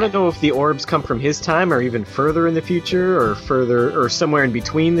history. I want to know if the orbs come from his time or even further in the future or somewhere in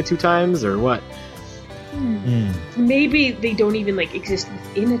between the two times or what. Maybe they don't even exist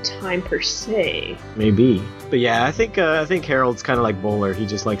within a time per se. Maybe, but yeah, I think Harold's kind of like Bowler. He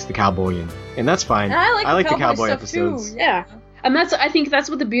just likes the cowboy, and that's fine. And I like the cowboy episodes too. Yeah, and I think that's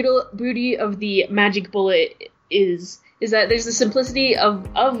what the beauty of the magic bullet is that there's the simplicity of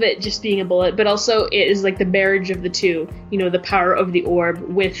it just being a bullet, but also it is like the marriage of the two. The power of the orb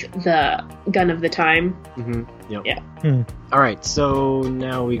with the gun of the time. Yep. Yeah. All right, so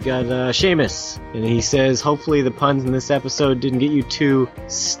now we got Seamus, and he says, hopefully the puns in this episode didn't get you too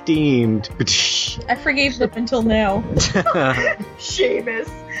steamed. I forgave them until now. Seamus.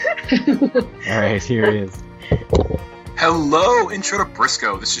 All right, here he is. Hello, Intro to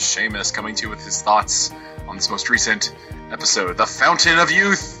Briscoe. This is Seamus coming to you with his thoughts on this most recent episode, The Fountain of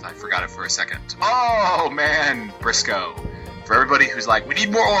Youth. I forgot it for a second. Oh, man, Briscoe. For everybody who's like, we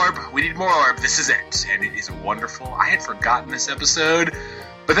need more orb, this is it. And it is wonderful. I had forgotten this episode,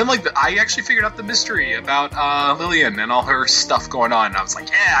 but then I actually figured out the mystery about Lillian and all her stuff going on. And I was like,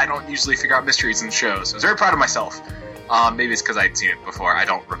 yeah, I don't usually figure out mysteries in shows. So I was very proud of myself. Maybe it's because I'd seen it before. I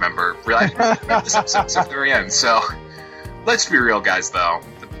don't remember. Really, I didn't remember this episode except for the very end. So let's be real, guys, though.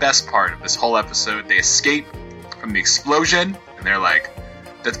 The best part of this whole episode, they escape from the explosion, and they're like,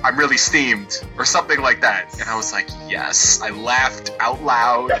 I'm really steamed, or something like that. And I was like, yes. I laughed out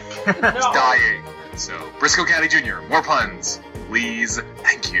loud. I was dying. So, Briscoe County Jr., more puns. Please.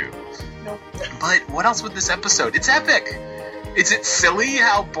 Thank you. Nope. But what else with this episode? It's epic. Is it silly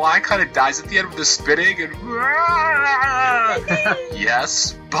how Bly kind of dies at the end with the spitting and...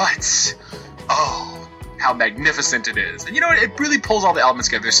 Yes, but... Oh, how magnificent it is. And it really pulls all the elements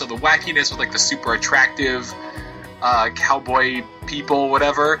together. So the wackiness with the super attractive... cowboy people,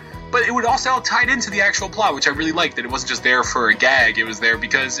 whatever, but it would also all tied into the actual plot, which I really liked, that it wasn't just there for a gag, it was there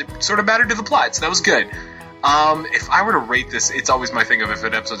because it sort of mattered to the plot, so that was good. If I were to rate this, it's always my thing of if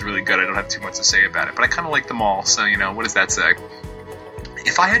an episode's really good, I don't have too much to say about it, but I kind of like them all, so, what does that say?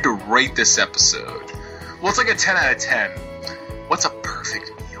 If I had to rate this episode, well, it's like a 10 out of 10. What's a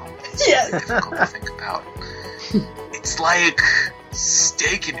perfect meal? It's really difficult to think about. It's like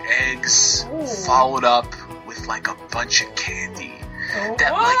steak and eggs followed up with a bunch of candy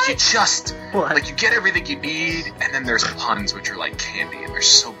that you just you get everything you need, and then there's puns which are like candy and they're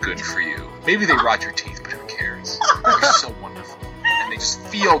so good for you. Maybe they rot your teeth, but who cares? They're so wonderful and they just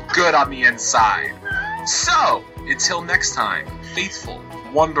feel good on the inside. So until next time, faithful,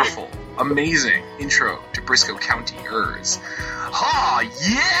 wonderful, amazing intro to Briscoe County-ers.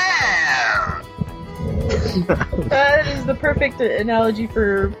 Yeah! That is the perfect analogy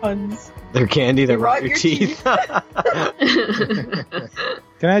for puns. They're candy that rot your teeth. Can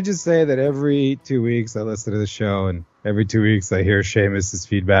I just say that every 2 weeks I listen to the show, and every 2 weeks I hear Seamus'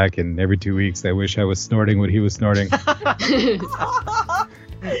 feedback, and every 2 weeks I wish I was snorting what he was snorting.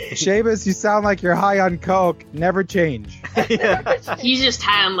 Seamus, you sound like you're high on coke. Never change. He's just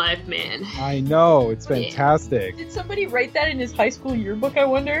high on life, man. I know. It's fantastic. Did somebody write that in his high school yearbook, I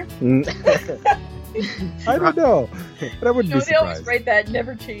wonder? I don't know, but I wouldn't be surprised. They always write that,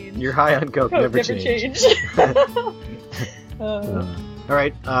 never change. You're high on coke, never change. All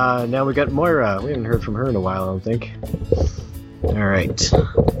right, now we got Moira. We haven't heard from her in a while, I don't think. All right.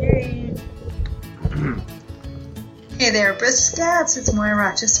 Yay. Hey there, Briscats. It's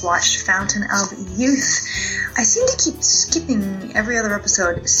Moira. Just watched Fountain of Youth. I seem to keep skipping every other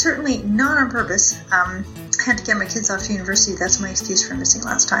episode, certainly not on purpose. I had to get my kids off to university. That's my excuse for missing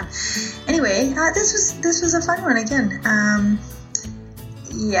last time. Anyway, this was a fun one again.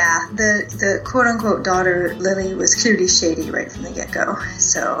 Yeah, the quote-unquote daughter, Lily, was clearly shady right from the get-go,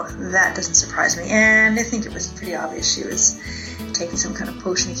 so that doesn't surprise me. And I think it was pretty obvious she was taking some kind of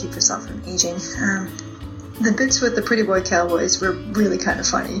potion to keep herself from aging. The bits with the pretty boy cowboys were really kind of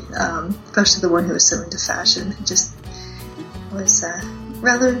funny, especially the one who was so into fashion. It just was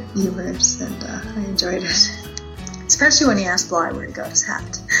rather humorous, and I enjoyed it. Especially when he asked Bly where he got his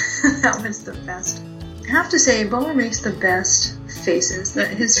hat. That was the best. I have to say, Bowler makes the best faces.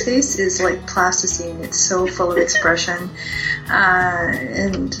 His face is like plasticine. It's so full of expression.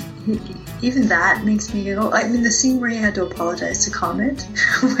 And even that makes me giggle. I mean, the scene where he had to apologize to Comet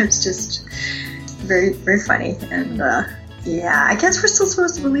was just very, very funny. And Yeah, I guess we're still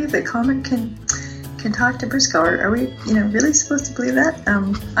supposed to believe that Comet can talk to Briscoe. Are we, really supposed to believe that?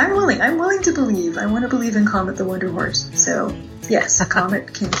 I'm willing to believe. I want to believe in Comet the Wonder Horse. So, yes,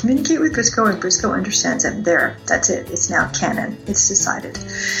 Comet can communicate with Briscoe, and Briscoe understands him. There, that's it. It's now canon. It's decided.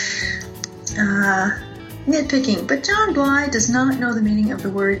 Nitpicking, but John Bly does not know the meaning of the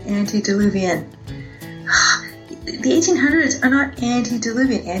word antediluvian. The 1800s are not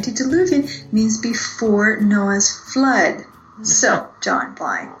antediluvian. Antediluvian means before Noah's flood. So, John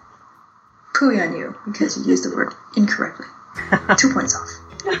Bly, pooey on you because you used the word incorrectly. 2 points off.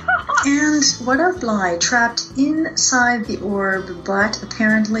 And what of Bly, trapped inside the orb, but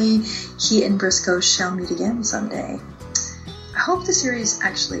apparently he and Briscoe shall meet again someday. I hope the series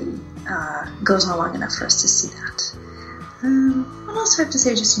actually goes on long enough for us to see that. What else do I have to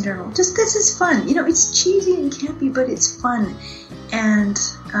say just in general? Just this is fun. It's cheesy and campy, but it's fun. And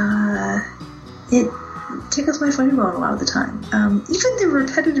it tickles my funny bone a lot of the time. Even the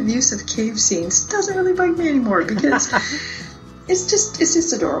repetitive use of cave scenes doesn't really bug me anymore because it's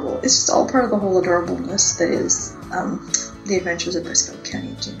just adorable. It's just all part of the whole adorableness that is The Adventures of Briscoe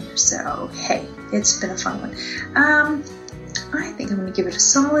County Jr. So, hey, it's been a fun one. I think I'm going to give it a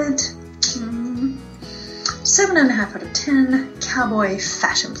solid 7.5 out of 10 cowboy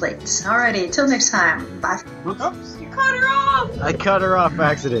fashion plates. Alrighty, till next time. Bye. Oops, you cut her off! I cut her off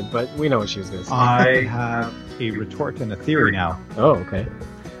by accident, but we know what she was going to say. I have a retort and a theory now. Oh, okay.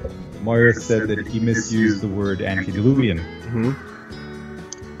 Moira said that he misused the word antediluvian.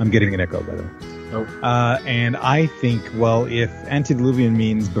 Mm-hmm. I'm getting an echo, by the way. Oh. And I think, well, if antediluvian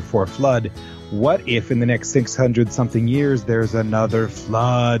means before flood, what if in the next 600-something years there's another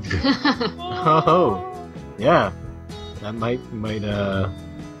flood? Oh. Yeah, that might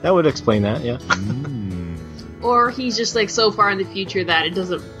that would explain that. Yeah. Or he's just so far in the future that it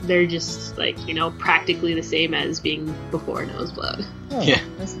doesn't. They're just practically the same as being before Noah's flood. Oh, yeah,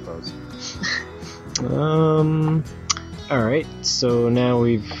 I suppose. All right. So now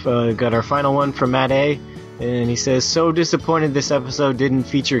we've got our final one from Matt A, and he says, "So disappointed this episode didn't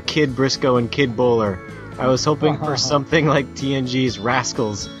feature Kid Briscoe and Kid Bowler. I was hoping for something like TNG's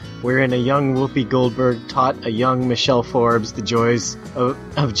Rascals, wherein a young Whoopi Goldberg taught a young Michelle Forbes the joys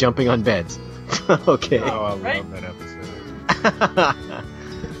of jumping on beds." Okay. Oh, I love that episode.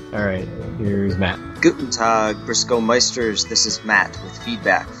 All right, here's Matt. Guten Tag, Briscoe Meisters. This is Matt with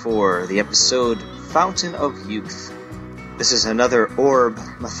feedback for the episode Fountain of Youth. This is another orb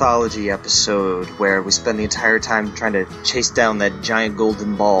mythology episode where we spend the entire time trying to chase down that giant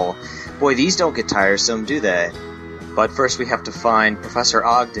golden ball. Boy, these don't get tiresome, do they? But first we have to find Professor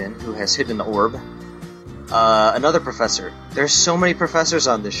Ogden, who has hidden the orb. Another professor. There's so many professors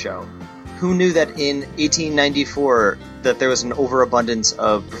on this show. Who knew that in 1894 that there was an overabundance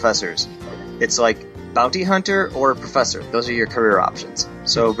of professors? It's like bounty hunter or professor. Those are your career options.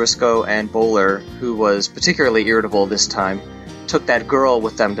 So Briscoe and Bowler, who was particularly irritable this time, took that girl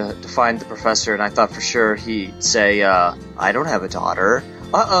with them to find the professor, and I thought for sure he'd say, I don't have a daughter.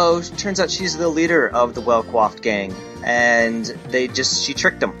 Uh-oh, turns out she's the leader of the well-coiffed gang, and she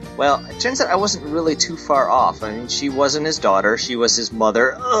tricked him. Well, it turns out I wasn't really too far off. I mean, she wasn't his daughter, she was his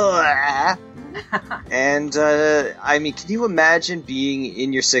mother. And, can you imagine being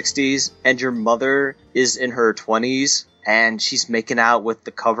in your 60s, and your mother is in her 20s, and she's making out with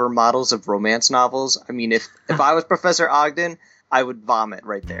the cover models of romance novels? I mean, if I was Professor Ogden, I would vomit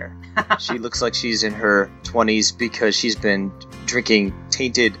right there. She looks like she's in her 20s because she's been drinking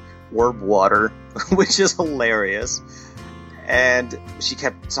tainted orb water, which is hilarious. And she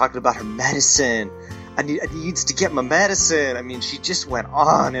kept talking about her medicine. I needs to get my medicine. I mean, she just went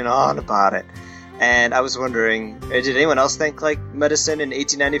on and on about it. And I was wondering, did anyone else think medicine in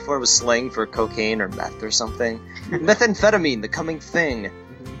 1894 was slang for cocaine or meth or something? Methamphetamine, the coming thing.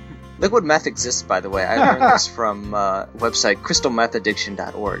 Liquid meth exists, by the way. I learned this from website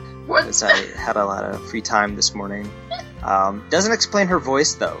crystalmethaddiction.org. What? Because I had a lot of free time this morning. Doesn't explain her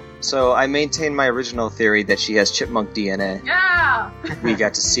voice, though. So I maintain my original theory that she has chipmunk DNA. Yeah! We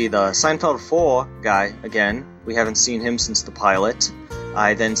got to see the Seinfeld 4 guy again. We haven't seen him since the pilot.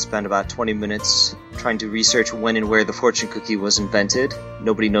 I then spent about 20 minutes trying to research when and where the fortune cookie was invented.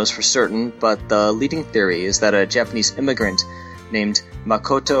 Nobody knows for certain, but the leading theory is that a Japanese immigrant named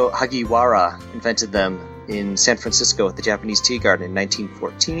Makoto Hagiwara invented them in San Francisco at the Japanese Tea Garden in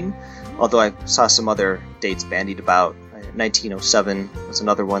 1914, although I saw some other dates bandied about. 1907 was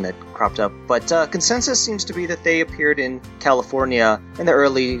another one that cropped up, but consensus seems to be that they appeared in California in the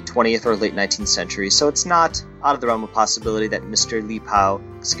early 20th or late 19th century, so it's not out of the realm of possibility that Mr. Li Pao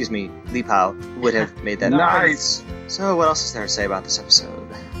would have made that. Nice! So what else is there to say about this episode?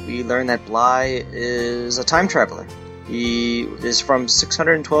 We learn that Bly is a time traveler. He is from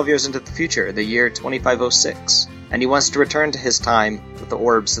 612 years into the future, the year 2506. And he wants to return to his time with the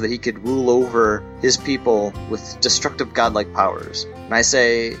orb so that he could rule over his people with destructive godlike powers. And I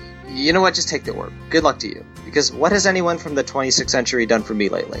say, you know what, just take the orb. Good luck to you. Because what has anyone from the 26th century done for me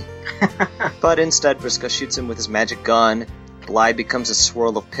lately? But instead, Briscoe shoots him with his magic gun. Bly becomes a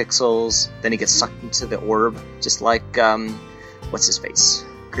swirl of pixels. Then he gets sucked into the orb, just like, what's his face?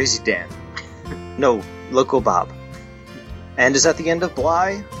 Crazy Dan. No, Loco Bob. And is that the end of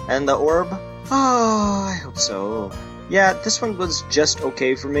Bly and the orb? Oh, I hope so. Yeah, this one was just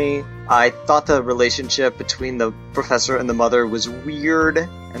okay for me. I thought the relationship between the professor and the mother was weird,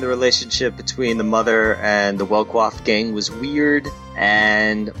 and the relationship between the mother and the well-coiffed gang was weird,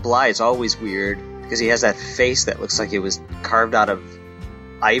 and Bly is always weird, because he has that face that looks like it was carved out of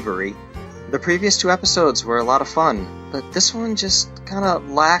ivory. The previous 2 episodes were a lot of fun, but this one just kind of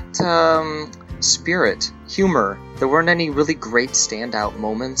lacked, spirit, humor. There weren't any really great standout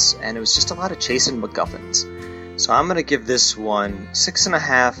moments, and it was just a lot of chasing MacGuffins. So I'm going to give this one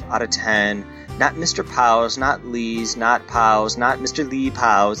 6.5 out of 10. Not Mr. Powers, not Lee's, not Powers, not Mr. Lee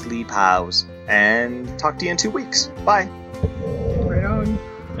Powers, Lee Powers. And talk to you in 2 weeks. Bye. Right on.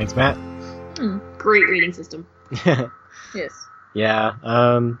 Thanks, Matt. Great rating system. Yes. Yeah,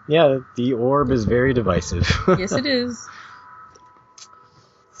 the orb is very divisive. Yes, it is.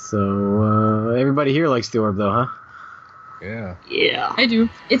 So, everybody here likes the orb, though, huh? Yeah. Yeah. I do.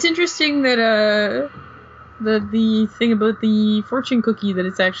 It's interesting that, the thing about the fortune cookie, that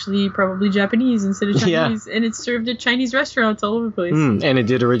it's actually probably Japanese instead of Chinese, and it's served at Chinese restaurants all over the place. And it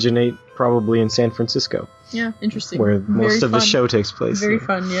did originate probably in San Francisco. Yeah, interesting. Where most of the show takes place. Very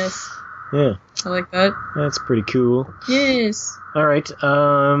fun, yes. Yeah. I like that. That's pretty cool. Yes. Alright,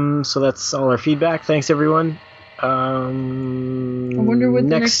 so that's all our feedback. Thanks, everyone. I wonder what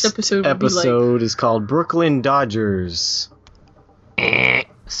the next episode will be like. Is called Brooklyn Dodgers.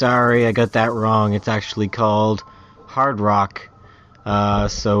 Sorry, I got that wrong. It's actually called Hard Rock.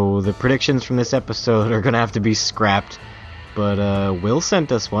 So the predictions from this episode are going to have to be scrapped. But Will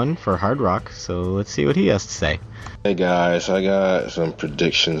sent us one for Hard Rock, so let's see what he has to say. Hey guys, I got some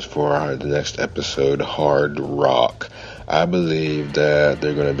predictions for the next episode, Hard Rock. I believe that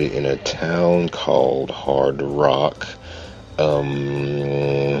they're going to be in a town called Hard Rock.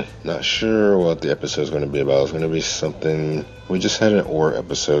 Not sure what the episode is going to be about. It's going to be something. We just had an Orb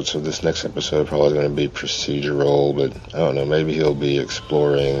episode, so this next episode probably is going to be procedural, but I don't know, maybe he'll be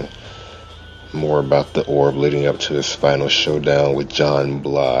exploring more about the Orb leading up to his final showdown with John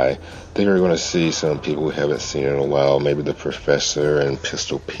Bly. I think we're going to see some people we haven't seen in a while, maybe the Professor and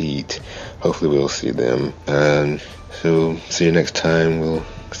Pistol Pete. Hopefully we'll see them. And so, see you next time. We'll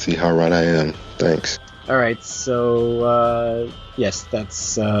see how right I am. Thanks. Alright, so, yes,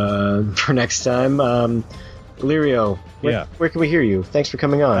 that's for next time. Lirio, where can we hear you? Thanks for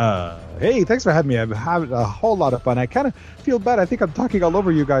coming on. Hey, thanks for having me. I've had a whole lot of fun. I kind of feel bad. I think I'm talking all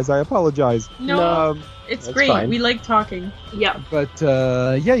over you guys. I apologize. No, it's great. Fine. We like talking. Yeah. But,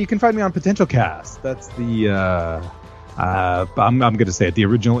 you can find me on Potential Cast. That's the, I'm going to say it, the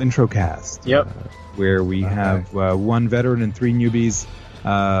original intro cast. Yep. Where we have 1 veteran and 3 newbies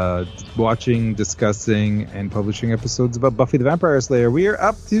watching, discussing, and publishing episodes about Buffy the Vampire Slayer. We are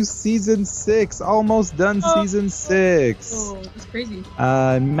up to season 6, almost done season 6. Oh, that's crazy.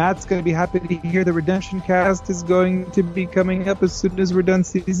 Matt's going to be happy to hear the Redemption cast is going to be coming up as soon as we're done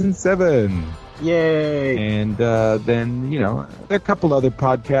season 7. Yay! And then, there are a couple other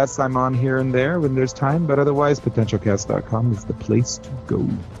podcasts I'm on here and there when there's time, but otherwise, potentialcast.com is the place to go.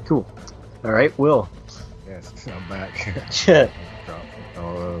 Cool. All right, Will. Yes, I'm back.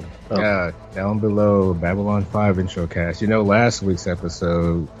 Yeah, down below Babylon 5 intro cast. Last week's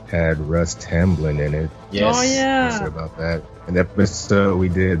episode had Russ Tamblyn in it. Yes. Oh, yeah. Sorry about that. And the episode we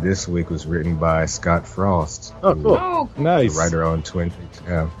did this week was written by Scott Frost. Oh, cool. Oh, nice. The writer on Twin Peaks.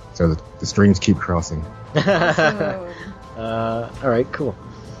 Yeah. So the streams keep crossing. All right, cool.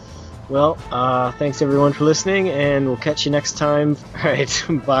 Well, thanks everyone for listening, and we'll catch you next time. All right,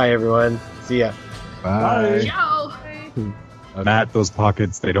 bye everyone. See ya. Bye. Ciao. Matt, those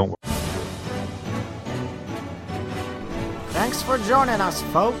pockets, they don't work. Thanks for joining us,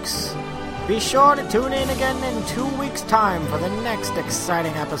 folks. Be sure to tune in again in 2 weeks' time for the next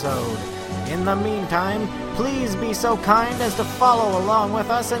exciting episode. In the meantime, please be so kind as to follow along with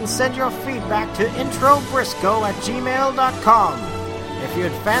us and send your feedback to introbriscoe@gmail.com. If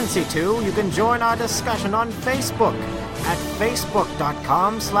you'd fancy to, you can join our discussion on Facebook at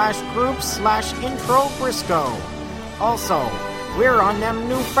facebook.com/groups/introbriscoe. Also, We're on them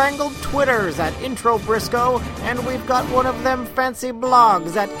newfangled Twitters at Intro Briscoe, and we've got one of them fancy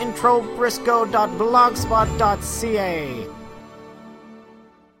blogs at introbriscoe.blogspot.ca.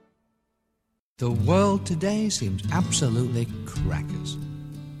 The world today seems absolutely crackers.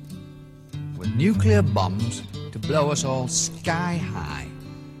 With nuclear bombs to blow us all sky high.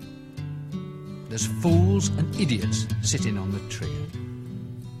 There's fools and idiots sitting on the tree.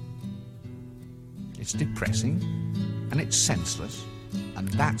 It's depressing, and it's senseless, and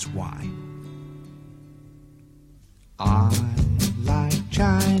that's why I like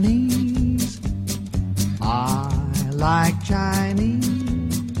Chinese. I like Chinese.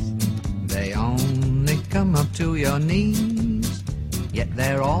 They only come up to your knees, yet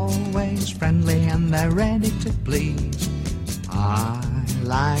they're always friendly and they're ready to please. I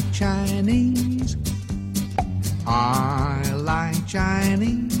like Chinese. I like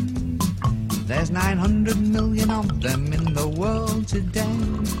Chinese. There's 900 million of them in the world today.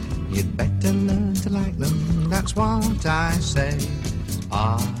 You'd better learn to like them, that's what I say.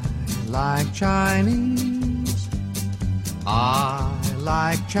 I like Chinese. I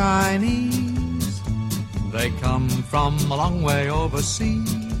like Chinese. They come from a long way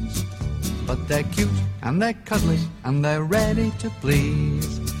overseas, but they're cute and they're cuddly and they're ready to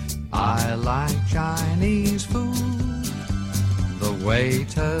please. I like Chinese food. The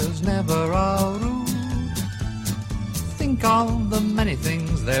waiters never are rude. Think of the many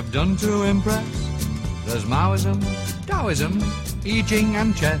things they've done to impress. There's Maoism, Taoism, I Ching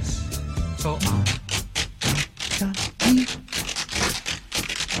and chess. So I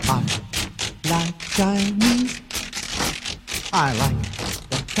like Chinese. I like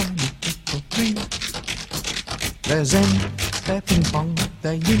the Chinese people three. They're Zen, they're ping pong,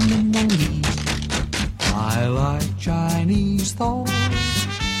 they're yin and yang yis. I like Chinese thought,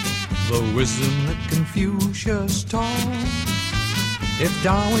 the wisdom that Confucius taught. If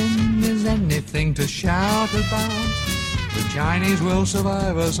Darwin is anything to shout about, the Chinese will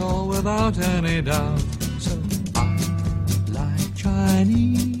survive us all without any doubt. So I like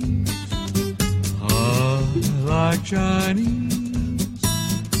Chinese. I like Chinese.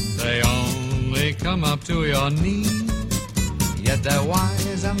 They only come up to your knees, yet they're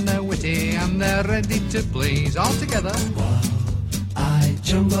wise and they're witty and they're ready to please. All together. I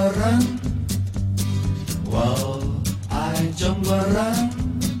Jumbaran. Whoa, I Jumbaran.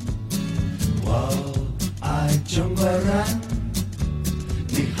 Whoa, I Jumbaran.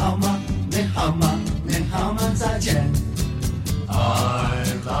 Ni hao ma, ni hao ma, ni hao ma, 再见. I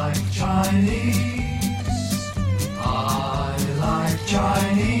like Chinese. I like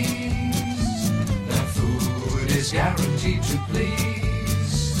Chinese. Their food is guaranteed to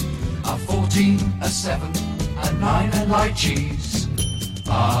please. A 14, a 7, a 9, and light cheese.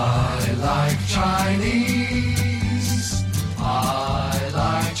 I like Chinese. I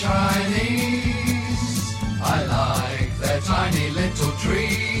like Chinese. I like their tiny little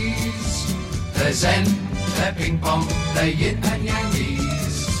trees. They're Zen, they're ping pong, they're yin and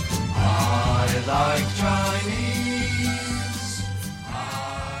yangies. I like Chinese.